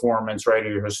historical performance, right,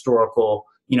 or your historical,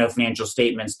 financial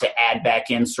statements to add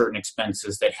back in certain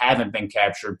expenses that haven't been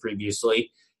captured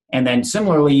previously. And then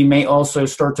similarly, you may also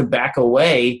start to back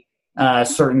away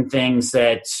certain things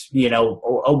that,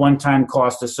 a one-time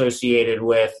cost associated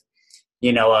with,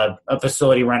 a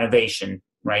facility renovation,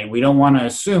 right? We don't want to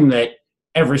assume that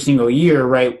every single year,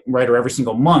 right, or every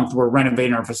single month we're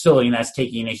renovating our facility and that's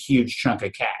taking a huge chunk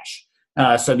of cash.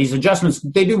 So these adjustments,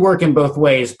 they do work in both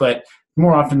ways, but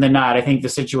more often than not, I think the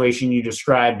situation you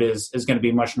described is going to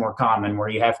be much more common, where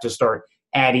you have to start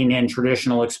adding in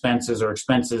traditional expenses or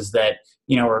expenses that,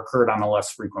 are incurred on a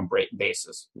less frequent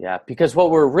basis. Yeah, because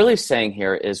what we're really saying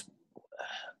here is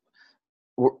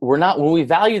we're not, when we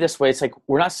value this way, it's like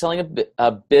we're not selling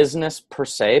a business per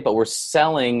se, but we're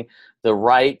selling the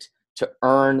right to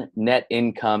earn net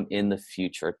income in the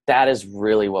future. That is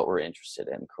really what we're interested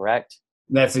in, correct?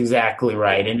 That's exactly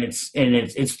right. And it's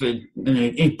the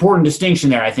important distinction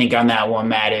there, I think, on that one,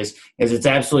 Matt, is it's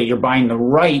absolutely, you're buying the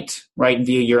right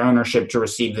via your ownership to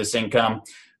receive this income,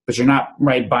 but you're not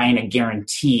buying a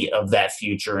guarantee of that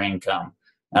future income.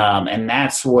 And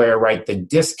that's where, the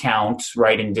discount,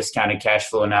 in discounted cash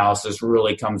flow analysis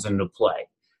really comes into play.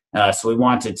 So we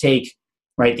want to take,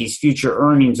 these future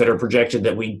earnings that are projected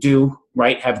that we do,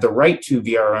 have the right to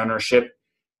via our ownership,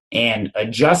 and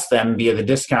adjust them via the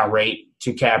discount rate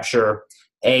to capture,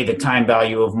 the time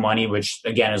value of money, which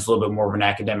again is a little bit more of an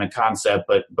academic concept,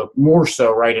 but more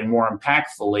so, right, and more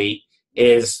impactfully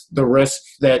is the risk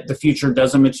that the future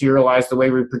doesn't materialize the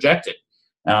way we project it.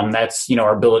 That's,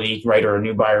 our ability, right, or a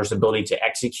new buyer's ability to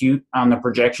execute on the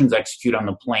projections, execute on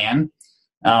the plan.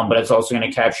 But it's also going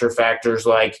to capture factors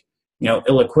like,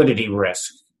 illiquidity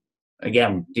risk.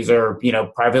 Again, these are,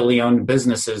 privately owned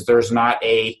businesses. There's not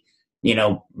a,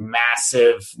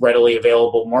 massive, readily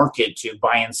available market to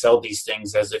buy and sell these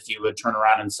things as if you would turn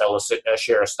around and sell a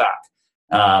share of stock.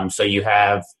 So you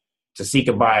have to seek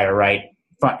a buyer, right?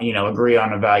 Agree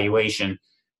on a valuation.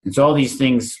 And so all these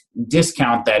things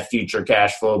discount that future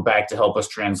cash flow back to help us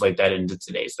translate that into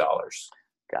today's dollars.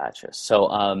 Gotcha.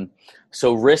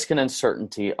 So risk and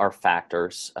uncertainty are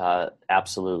factors,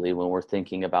 absolutely, when we're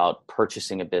thinking about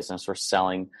purchasing a business or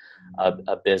selling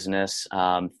a business,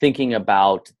 thinking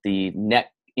about the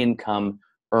net income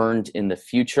earned in the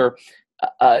future.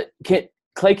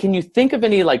 Clay, can you think of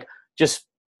any just,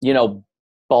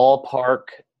 ballpark,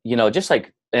 just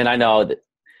like, and I know that,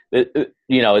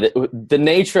 the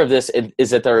nature of this is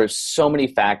that there are so many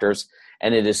factors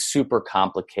and it is super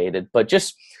complicated, but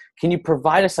just, can you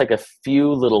provide us a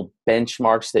few little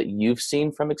benchmarks that you've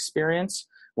seen from experience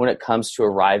when it comes to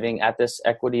arriving at this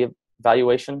equity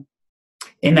valuation?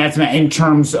 And that's in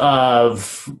terms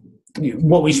of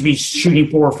what we should be shooting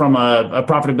for from a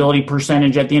profitability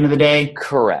percentage at the end of the day?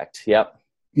 Correct. Yep.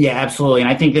 Yeah, absolutely. And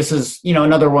I think this is,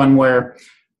 another one where,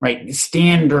 right,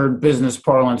 standard business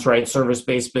parlance, right,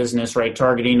 service-based business, right,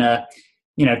 targeting a,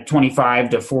 25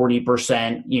 to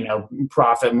 40%,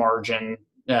 profit margin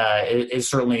is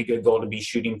certainly a good goal to be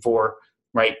shooting for,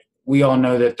 right? We all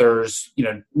know that there's,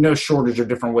 no shortage of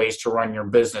different ways to run your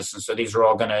business. And so these are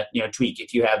all going to, tweak.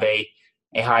 If you have a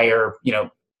higher,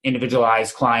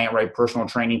 individualized client, right, personal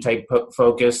training type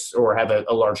focus, or have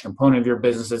a large component of your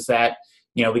business is that,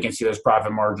 we can see those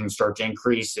profit margins start to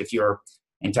increase. If you're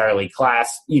entirely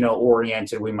class,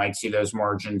 oriented, we might see those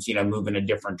margins, move in a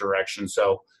different direction.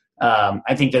 So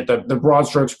I think that the broad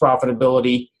strokes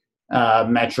profitability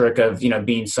metric of,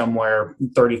 being somewhere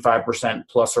 35%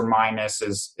 plus or minus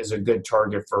is a good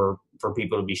target for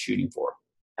people to be shooting for.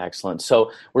 Excellent.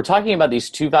 So we're talking about these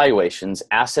two valuations,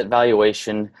 asset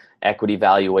valuation, equity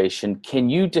valuation. Can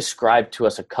you describe to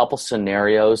us a couple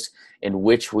scenarios in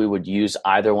which we would use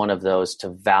either one of those to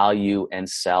value and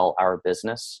sell our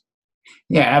business?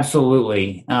 Yeah,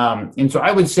 absolutely. And so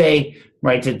I would say,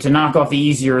 right, to knock off the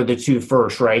easier of the two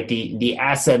first, right, the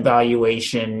asset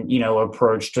valuation,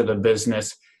 approach to the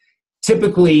business.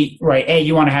 Typically, right,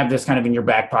 you want to have this kind of in your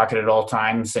back pocket at all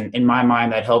times. And in my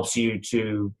mind, that helps you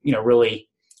to, really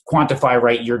quantify,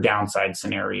 right, your downside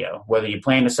scenario, whether you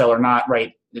plan to sell or not,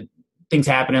 right? Things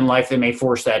happen in life that may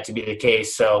force that to be the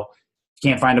case. So if you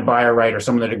can't find a buyer, right, or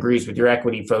someone that agrees with your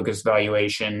equity focused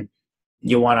valuation,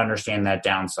 you want to understand that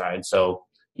downside. So,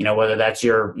 whether that's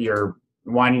you're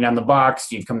winding down the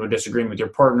box, you've come to a disagreement with your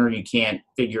partner, you can't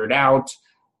figure it out,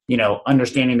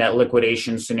 understanding that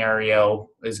liquidation scenario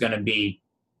is going to be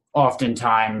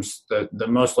oftentimes the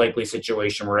most likely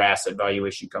situation where asset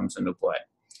valuation comes into play,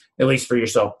 at least for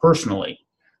yourself personally.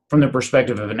 From the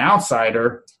perspective of an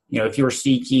outsider, if you're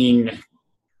seeking,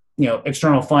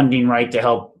 external funding, right, to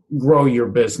help grow your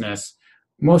business,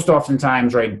 most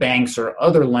oftentimes, right, banks or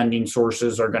other lending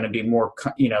sources are going to be more,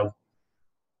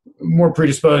 more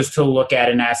predisposed to look at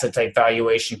an asset type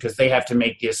valuation because they have to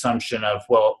make the assumption of,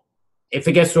 well, if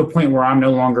it gets to a point where I'm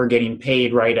no longer getting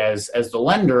paid, right, as the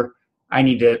lender, I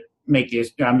need to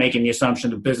I'm making the assumption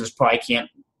the business probably can't,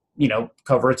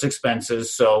 cover its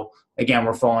expenses. So again,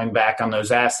 we're falling back on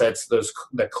those assets,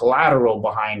 the collateral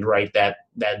behind, right, that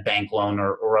bank loan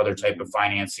or other type of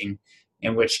financing.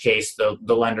 In which case the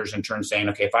lender's in turn saying,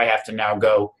 okay, if I have to now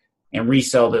go and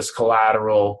resell this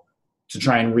collateral to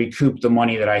try and recoup the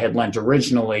money that I had lent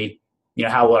originally,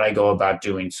 how would I go about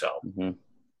doing so? Mm-hmm.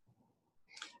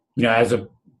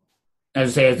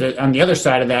 On the other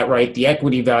side of that, right, the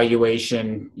equity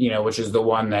valuation, which is the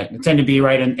one that tend to be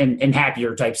right in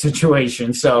happier type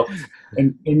situations. So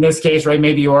in this case, right,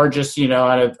 maybe you are just,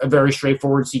 a very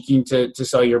straightforward seeking to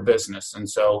sell your business. And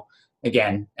so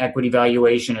again, equity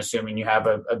valuation, assuming you have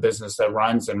a business that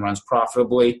runs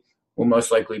profitably, will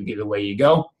most likely be the way you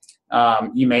go.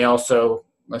 You may also,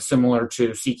 similar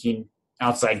to seeking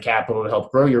outside capital to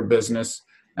help grow your business,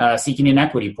 seeking an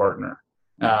equity partner.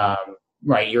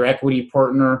 Right, your equity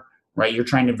partner, right, you're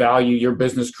trying to value your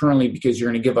business currently because you're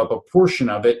going to give up a portion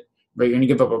of it, right? You're going to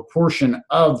give up a portion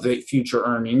of the future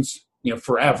earnings,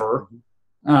 forever.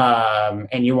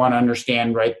 And you want to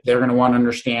understand, right, they're going to want to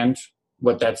understand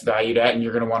what that's valued at, and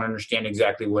you're going to want to understand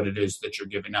exactly what it is that you're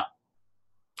giving up.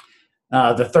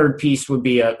 The third piece would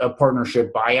be a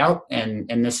partnership buyout,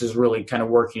 and this is really kind of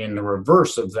working in the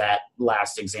reverse of that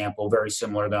last example, very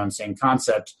similar though, and same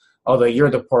concept, although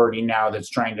you're the party now that's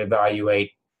trying to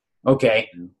evaluate, okay,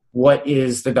 what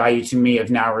is the value to me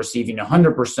of now receiving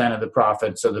 100% of the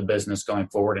profits of the business going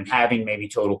forward and having maybe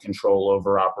total control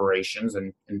over operations,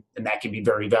 and that can be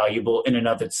very valuable in and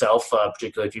of itself,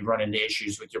 particularly if you run into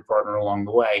issues with your partner along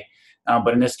the way.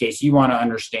 But in this case, you want to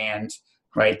understand,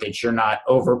 right, that you're not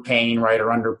overpaying, right, or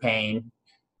underpaying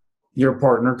your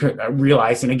partner,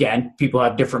 realizing, again, people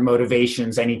have different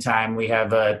motivations anytime we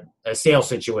have a sales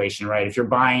situation, right? If you're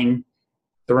buying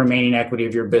the remaining equity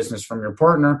of your business from your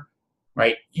partner,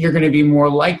 right, you're going to be more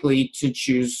likely to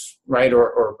choose, right,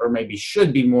 or maybe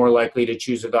should be more likely to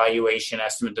choose a valuation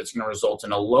estimate that's going to result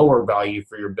in a lower value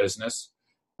for your business,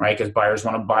 right? Because buyers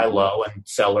want to buy low and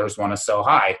sellers want to sell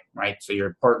high, right? So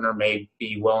your partner may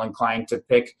be well inclined to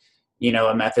pick,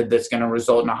 a method that's going to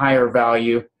result in a higher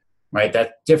value, right?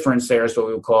 That difference there is what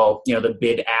we would call, the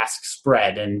bid-ask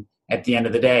spread. And at the end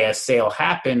of the day, a sale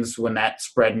happens when that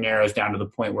spread narrows down to the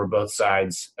point where both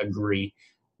sides agree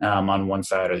on one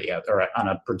side or the other, or on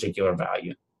a particular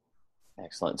value.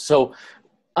 Excellent. So,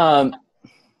 gosh,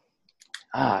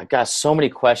 so many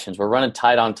questions. We're running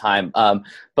tight on time,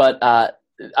 but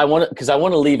I want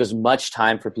to leave as much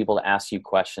time for people to ask you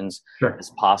questions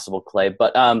as possible, Clay.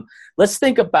 But let's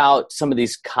think about some of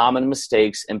these common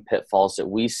mistakes and pitfalls that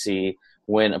we see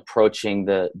when approaching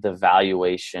the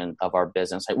valuation of our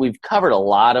business. We've covered a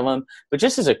lot of them, but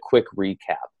just as a quick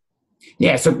recap.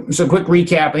 Yeah. So quick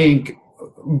recap. I think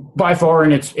by far,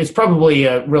 and it's probably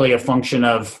really a function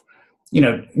of,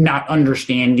 not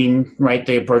understanding, right,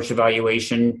 the approach to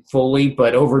valuation fully,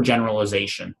 but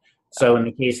overgeneralization. So in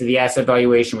the case of the asset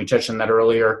valuation, we touched on that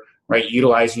earlier, right,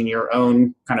 utilizing your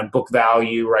own kind of book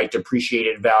value, right,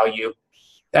 depreciated value.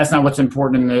 That's not what's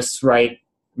important in this, right,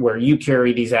 where you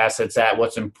carry these assets at.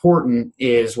 What's important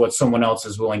is what someone else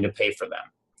is willing to pay for them,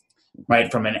 right?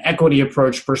 From an equity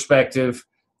approach perspective,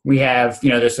 we have,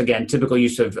 this, again, typical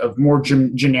use of more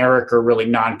generic or really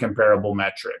non-comparable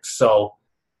metrics. So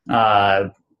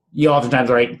you oftentimes,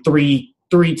 right,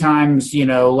 three times,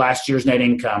 last year's net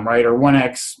income, right, or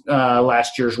 1x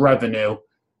last year's revenue.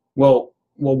 Well,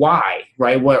 why,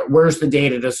 right? Where's the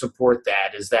data to support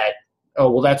that? Is that,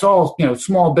 that's all,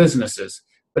 small businesses.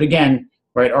 But again,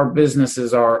 right, our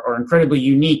businesses are incredibly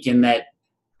unique in that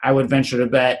I would venture to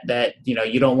bet that,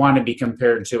 you don't want to be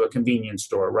compared to a convenience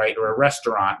store, right, or a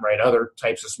restaurant, right, other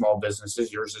types of small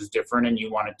businesses. Yours is different, and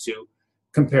you want it to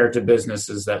compare to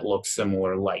businesses that look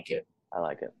similar like it. I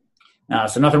like it.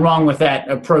 So nothing wrong with that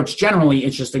approach generally.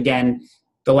 It's just, again,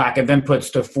 the lack of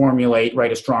inputs to formulate,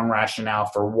 right, a strong rationale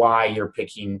for why you're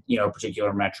picking, a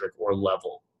particular metric or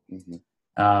level.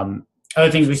 Mm-hmm.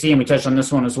 Other things we see, and we touched on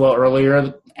this one as well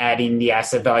earlier, adding the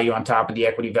asset value on top of the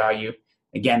equity value.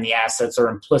 Again, the assets are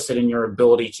implicit in your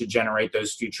ability to generate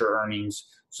those future earnings,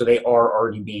 so they are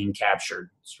already being captured.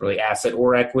 It's really asset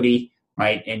or equity,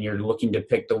 right? And you're looking to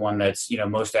pick the one that's,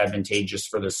 most advantageous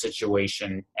for the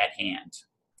situation at hand.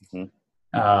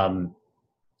 Mm-hmm.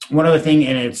 One other thing,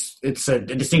 and it's a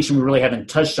distinction we really haven't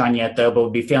touched on yet, though, but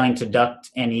would be failing to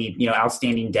deduct any,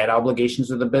 outstanding debt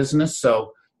obligations of the business.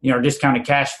 So, discounted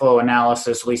cash flow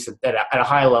analysis, at least at a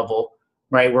high level,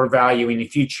 right, we're valuing the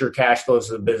future cash flows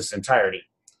of the business entirety,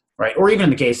 right? Or even in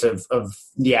the case of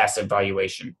the asset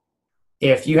valuation.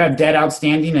 If you have debt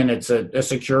outstanding and it's a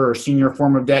secure or senior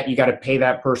form of debt, you got to pay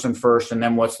that person first, and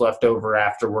then what's left over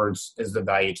afterwards is the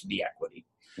value to the equity.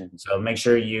 Mm-hmm. So make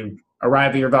sure you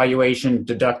arrive at your valuation,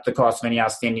 deduct the cost of any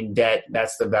outstanding debt.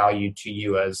 That's the value to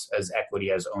you as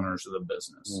equity, as owners of the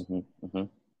business. Mm-hmm.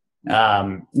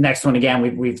 Mm-hmm. Next one,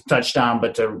 again, we've touched on,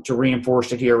 but to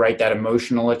reinforce it here, right, that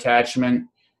emotional attachment,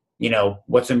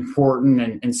 what's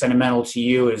important and sentimental to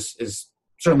you is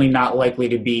certainly not likely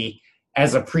to be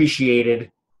as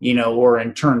appreciated, or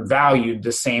in turn valued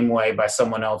the same way by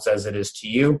someone else as it is to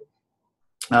you.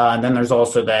 And then there's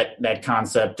also that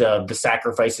concept of the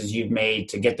sacrifices you've made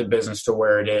to get the business to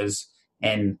where it is,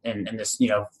 and this,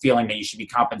 feeling that you should be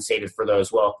compensated for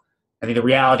those. Well, I think the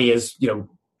reality is,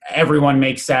 everyone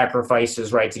makes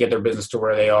sacrifices, right, to get their business to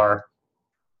where they are.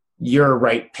 Your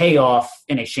right payoff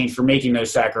in exchange for making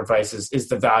those sacrifices is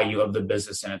the value of the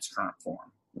business in its current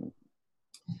form.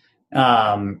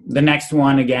 The next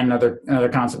one, again, another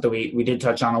concept that we did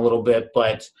touch on a little bit,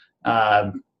 but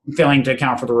failing to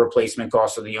account for the replacement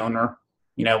cost of the owner.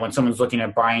 When someone's looking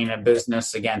at buying a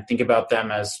business, again, think about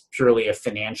them as purely a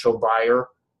financial buyer.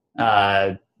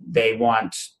 They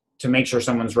want to make sure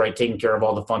someone's right taking care of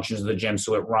all the functions of the gym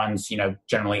so it runs,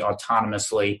 generally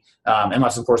autonomously,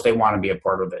 unless, of course, they want to be a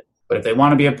part of it. But if they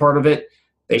want to be a part of it,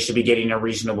 they should be getting a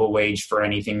reasonable wage for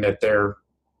anything that they're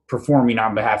performing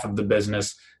on behalf of the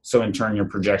business. So in turn, your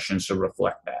projections should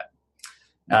reflect that.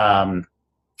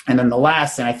 And then the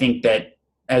last, and I think that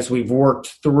as we've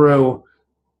worked through,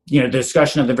 the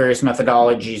discussion of the various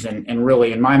methodologies and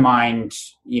really in my mind,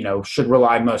 should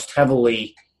rely most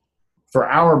heavily for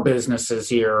our businesses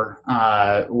here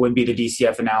would be the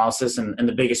DCF analysis. And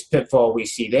the biggest pitfall we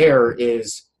see there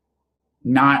is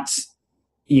not,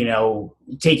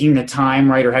 taking the time,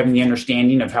 right, or having the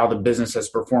understanding of how the business has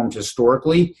performed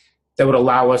historically that would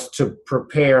allow us to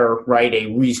prepare, right, a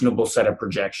reasonable set of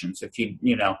projections. If you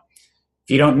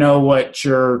don't know what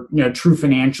your true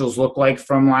financials look like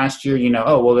from last year,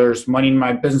 there's money in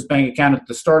my business bank account at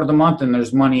the start of the month and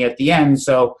there's money at the end.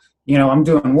 So, I'm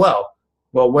doing well.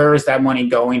 Well, where is that money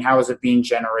going? How is it being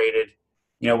generated?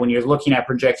 When you're looking at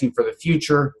projecting for the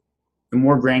future, the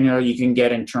more granular you can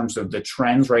get in terms of the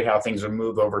trends, right, how things will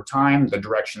move over time, the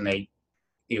direction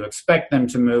you expect them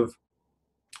to move,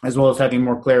 as well as having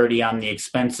more clarity on the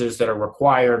expenses that are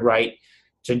required, right,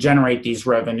 to generate these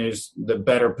revenues, the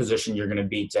better position you're going to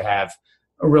be to have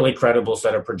a really credible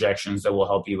set of projections that will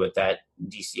help you with that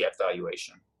DCF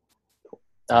valuation.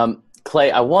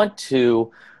 Clay, I want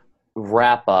to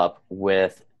wrap up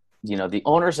with, the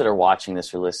owners that are watching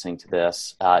this or listening to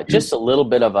this, just a little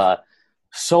bit of a,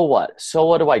 so what? So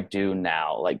what do I do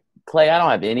now? Like, Clay, I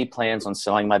don't have any plans on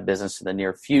selling my business in the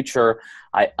near future.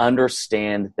 I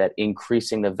understand that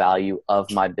increasing the value of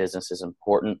my business is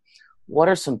important. What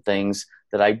are some things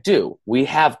that I do? We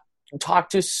have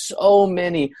talked to so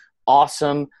many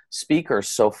awesome speakers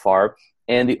so far,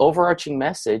 and the overarching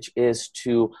message is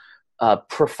to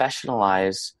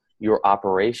professionalize your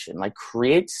operation, like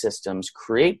create systems,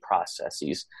 create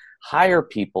processes, hire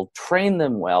people, train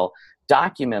them well,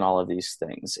 document all of these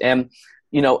things. And,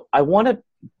 I want to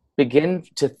begin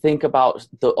to think about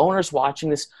the owners watching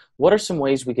this. What are some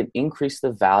ways we can increase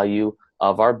the value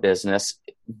of our business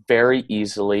very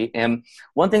easily? And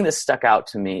one thing that stuck out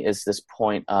to me is this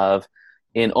point of,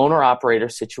 in owner-operator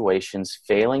situations,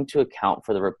 failing to account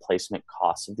for the replacement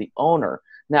costs of the owner.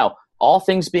 Now, all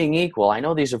things being equal, I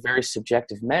know these are very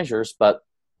subjective measures, but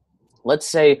let's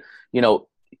say,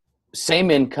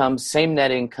 same income, same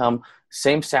net income,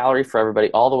 same salary for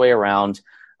everybody all the way around.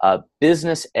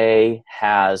 Business A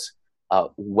has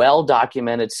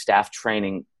well-documented staff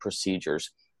training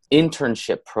procedures,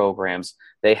 internship programs.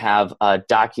 They have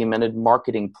documented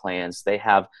marketing plans. They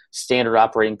have standard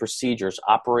operating procedures,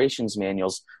 operations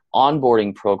manuals,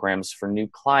 onboarding programs for new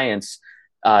clients,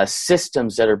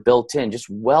 systems that are built in, just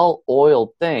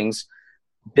well-oiled things.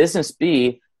 Business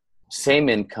B, same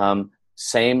income,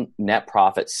 same net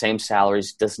profit, same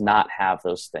salaries, does not have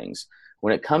those things.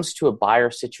 When it comes to a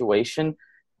buyer situation,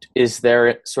 is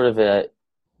there sort of a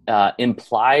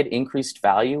implied increased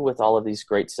value with all of these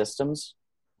great systems?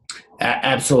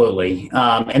 Absolutely.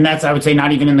 And that's, I would say,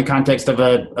 not even in the context of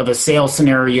a sales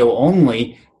scenario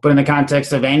only, but in the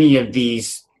context of any of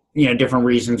these, different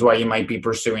reasons why you might be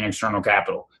pursuing external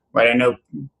capital, right? I know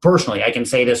personally, I can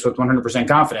say this with 100%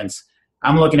 confidence.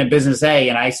 I'm looking at business A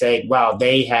and I say, wow,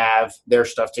 they have their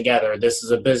stuff together. This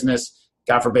is a business,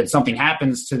 God forbid something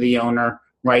happens to the owner,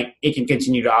 right? It can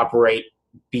continue to operate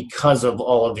because of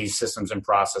all of these systems and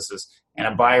processes. And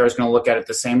a buyer is going to look at it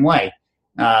the same way.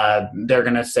 They're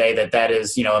going to say that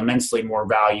is, immensely more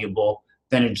valuable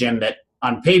than a gym that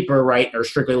on paper, right, or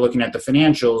strictly looking at the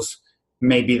financials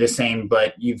may be the same,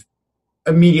 but you've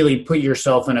immediately put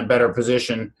yourself in a better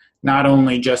position, not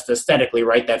only just aesthetically,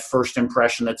 right, that first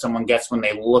impression that someone gets when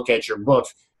they look at your book,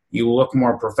 you look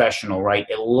more professional, right?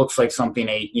 It looks like something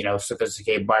a,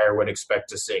 sophisticated buyer would expect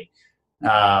to see.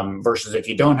 Versus if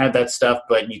you don't have that stuff,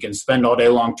 but you can spend all day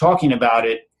long talking about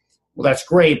it, well, that's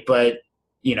great, but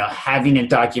having it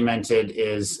documented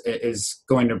is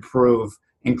going to prove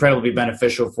incredibly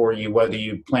beneficial for you, whether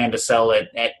you plan to sell it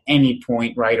at any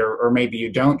point, right? Or maybe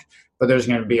you don't, but there's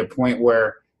going to be a point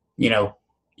where,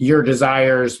 your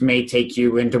desires may take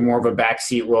you into more of a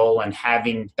backseat role, and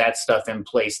having that stuff in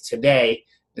place today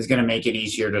is going to make it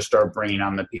easier to start bringing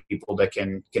on the people that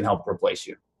can help replace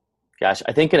you. Gosh,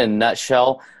 I think in a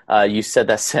nutshell, you said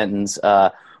that sentence,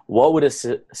 what would a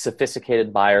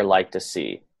sophisticated buyer like to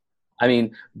see? I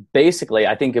mean, basically,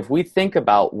 I think if we think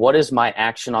about what is my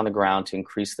action on the ground to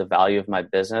increase the value of my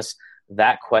business,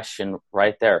 that question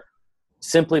right there,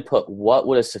 simply put, what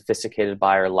would a sophisticated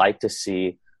buyer like to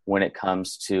see when it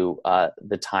comes to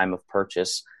the time of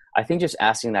purchase? I think just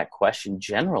asking that question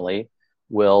generally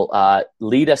will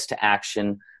lead us to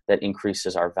action that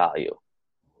increases our value.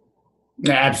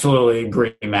 I absolutely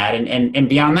agree, Matt. And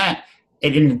beyond that,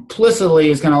 it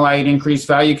implicitly is going to allow you to increase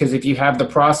value, because if you have the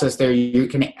process there, you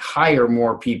can hire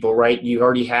more people, right? You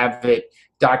already have it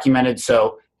documented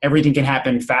so everything can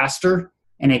happen faster,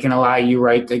 and it can allow you,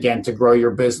 right, again, to grow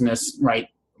your business, right,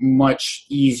 much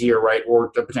easier, right,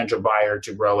 or the potential buyer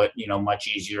to grow it, much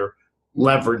easier,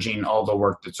 leveraging all the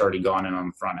work that's already gone in on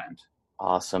the front end.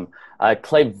 Awesome.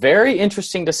 Clay, very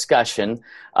interesting discussion.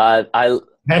 I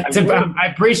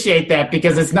appreciate that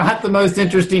because it's not the most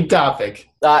interesting topic.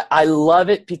 I love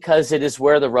it because it is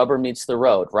where the rubber meets the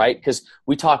road, right? Because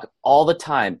we talk all the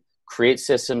time, create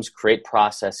systems, create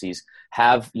processes,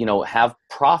 have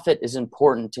profit is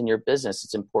important in your business.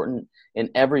 It's important in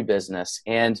every business.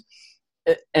 And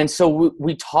so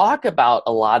we talk about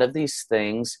a lot of these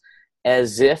things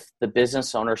as if the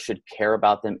business owner should care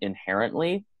about them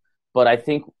inherently. But I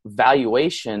think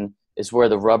valuation is where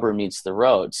the rubber meets the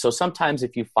road. So sometimes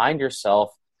if you find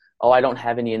yourself, I don't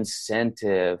have any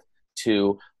incentive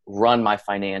to run my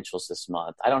financials this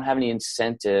month. I don't have any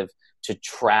incentive to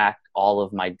track all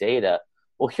of my data.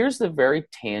 Well, here's the very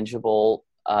tangible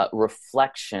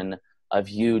reflection of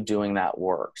you doing that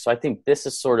work. So I think this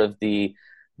is sort of the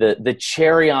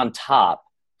cherry on top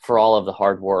for all of the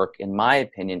hard work, in my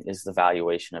opinion, is the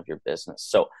valuation of your business.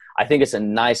 So I think it's a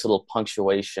nice little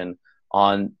punctuation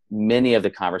on many of the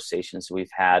conversations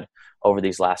we've had over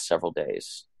these last several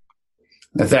days.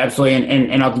 That's absolutely,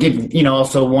 and I'll give,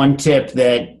 also one tip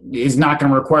that is not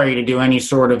going to require you to do any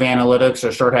sort of analytics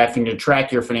or start having to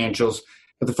track your financials.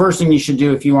 But the first thing you should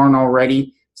do, if you aren't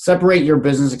already, separate your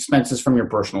business expenses from your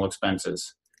personal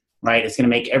expenses, right? It's going to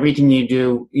make everything you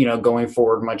do, going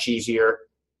forward much easier.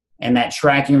 And that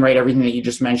tracking, right, everything that you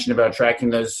just mentioned about tracking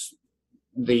those,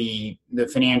 the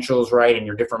financials, right, and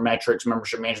your different metrics,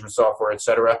 membership management software, et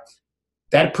cetera,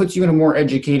 that puts you in a more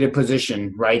educated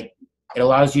position, right? It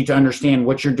allows you to understand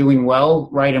what you're doing well,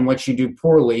 right, and what you do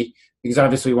poorly, because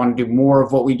obviously we want to do more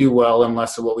of what we do well and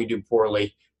less of what we do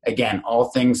poorly. Again, all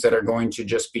things that are going to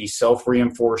just be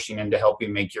self-reinforcing and to help you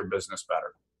make your business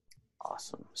better.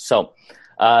 Awesome. So,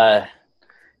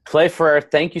 Clay Ferrer,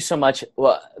 thank you so much.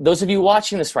 Well, those of you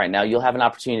watching this right now, you'll have an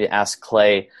opportunity to ask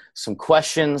Clay some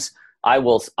questions. I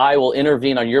will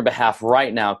intervene on your behalf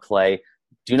right now, Clay.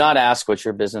 Do not ask what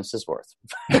your business is worth.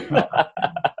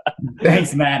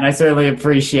 Thanks, Matt. And I certainly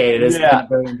appreciate it. It's been a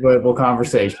very enjoyable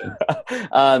conversation.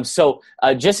 So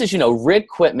just as you know,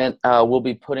 Requipment will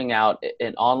be putting out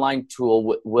an online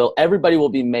tool. Everybody will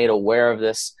be made aware of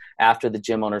this after the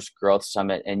Gym Owners Growth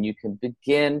Summit, and you can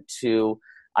begin to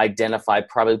identify,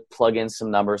 probably plug in some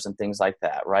numbers and things like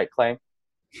that. Right, Clay?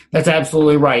 That's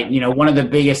absolutely right. One of the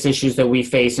biggest issues that we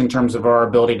face in terms of our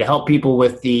ability to help people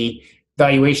with the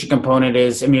valuation component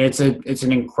is, it's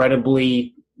an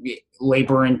incredibly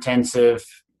labor-intensive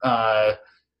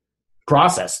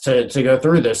process to go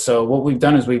through this. So what we've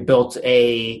done is we've built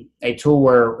a tool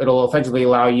where it'll effectively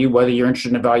allow you, whether you're interested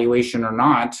in evaluation or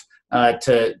not,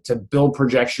 to build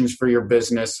projections for your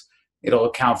business. It'll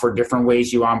account for different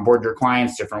ways you onboard your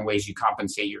clients, different ways you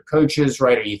compensate your coaches,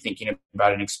 right? Are you thinking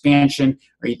about an expansion?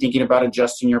 Are you thinking about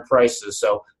adjusting your prices?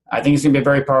 So I think it's going to be a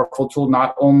very powerful tool,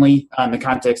 not only in the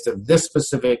context of this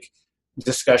specific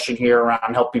discussion here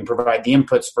around helping provide the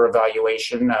inputs for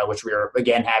evaluation, which we are,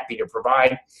 again, happy to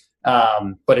provide,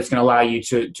 but it's going to allow you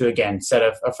to again, set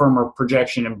a firmer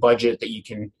projection and budget that you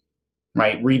can,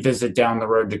 right, revisit down the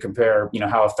road to compare,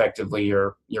 how effectively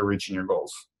you're reaching your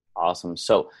goals. Awesome.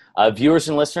 So viewers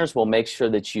and listeners, we'll make sure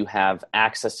that you have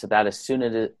access to that as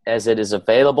soon as it is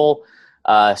available.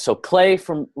 So Clay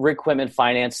from Requipment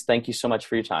Finance, thank you so much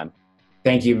for your time.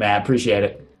 Thank you, Matt. Appreciate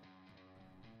it.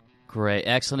 Great.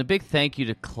 Excellent. A big thank you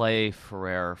to Clay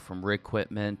Ferrer from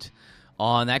Requipment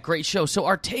on that great show. So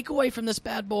our takeaway from this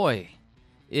bad boy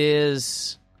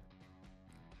is,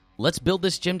 let's build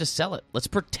this gym to sell it. Let's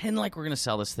pretend like we're going to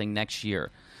sell this thing next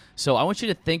year. So I want you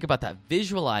to think about that.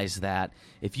 Visualize that.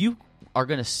 If you are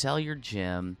going to sell your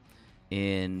gym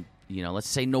in, let's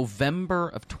say November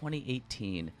of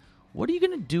 2018, what are you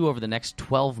going to do over the next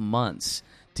 12 months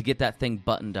to get that thing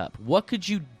buttoned up? What could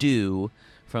you do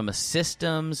from a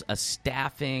systems, a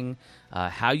staffing,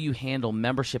 how you handle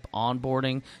membership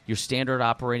onboarding, your standard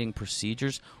operating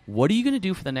procedures? What are you going to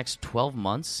do for the next 12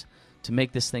 months to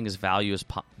make this thing as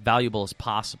valuable as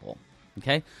possible?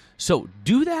 Okay? So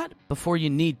do that before you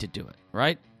need to do it,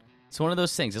 right? It's one of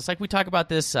those things. It's like we talk about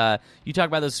this, you talk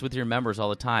about this with your members all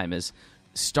the time, is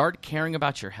start caring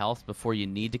about your health before you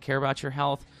need to care about your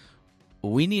health.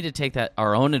 We need to take that,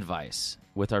 our own advice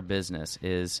with our business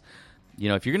is,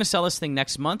 if you're going to sell this thing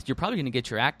next month, you're probably going to get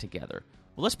your act together.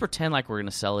 Well, let's pretend like we're going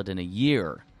to sell it in a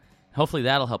year. Hopefully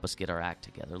that'll help us get our act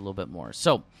together a little bit more.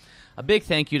 So a big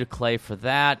thank you to Clay for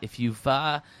that. If you've,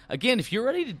 again, if you're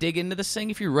ready to dig into this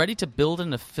thing, if you're ready to build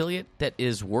an affiliate that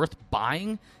is worth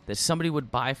buying, that somebody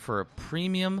would buy for a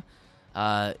premium,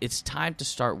 it's time to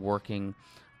start working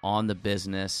on the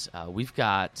business. We've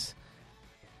got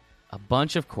a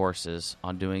bunch of courses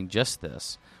on doing just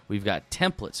this. We've got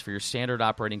templates for your standard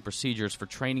operating procedures, for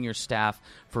training your staff,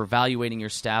 for evaluating your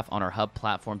staff on our Hub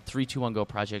platform,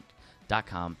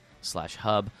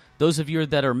 321goproject.com/hub. Those of you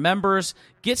that are members,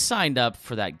 get signed up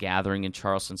for that gathering in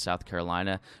Charleston, South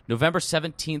Carolina, November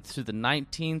 17th through the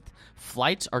 19th.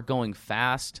 Flights are going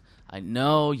fast. I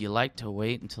know you like to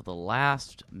wait until the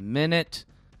last minute.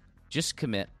 Just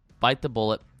commit. Bite the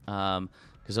bullet,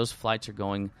 because those flights are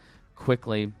going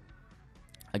quickly.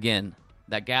 Again,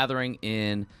 that gathering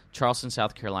in Charleston,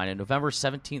 South Carolina, November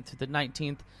 17th through the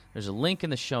 19th. There's a link in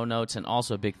the show notes, and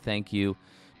also a big thank you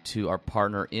to our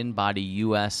partner, InBody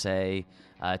USA.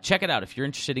 Check it out if you're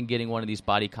interested in getting one of these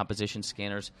body composition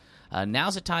scanners.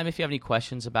 Now's the time. If you have any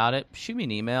questions about it, shoot me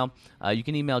an email. You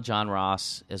can email John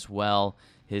Ross as well.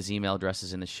 His email address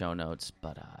is in the show notes.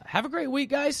 But have a great week,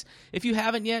 guys. If you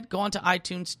haven't yet, go on to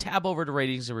iTunes, tab over to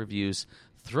ratings and reviews,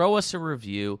 throw us a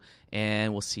review,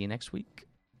 and we'll see you next week.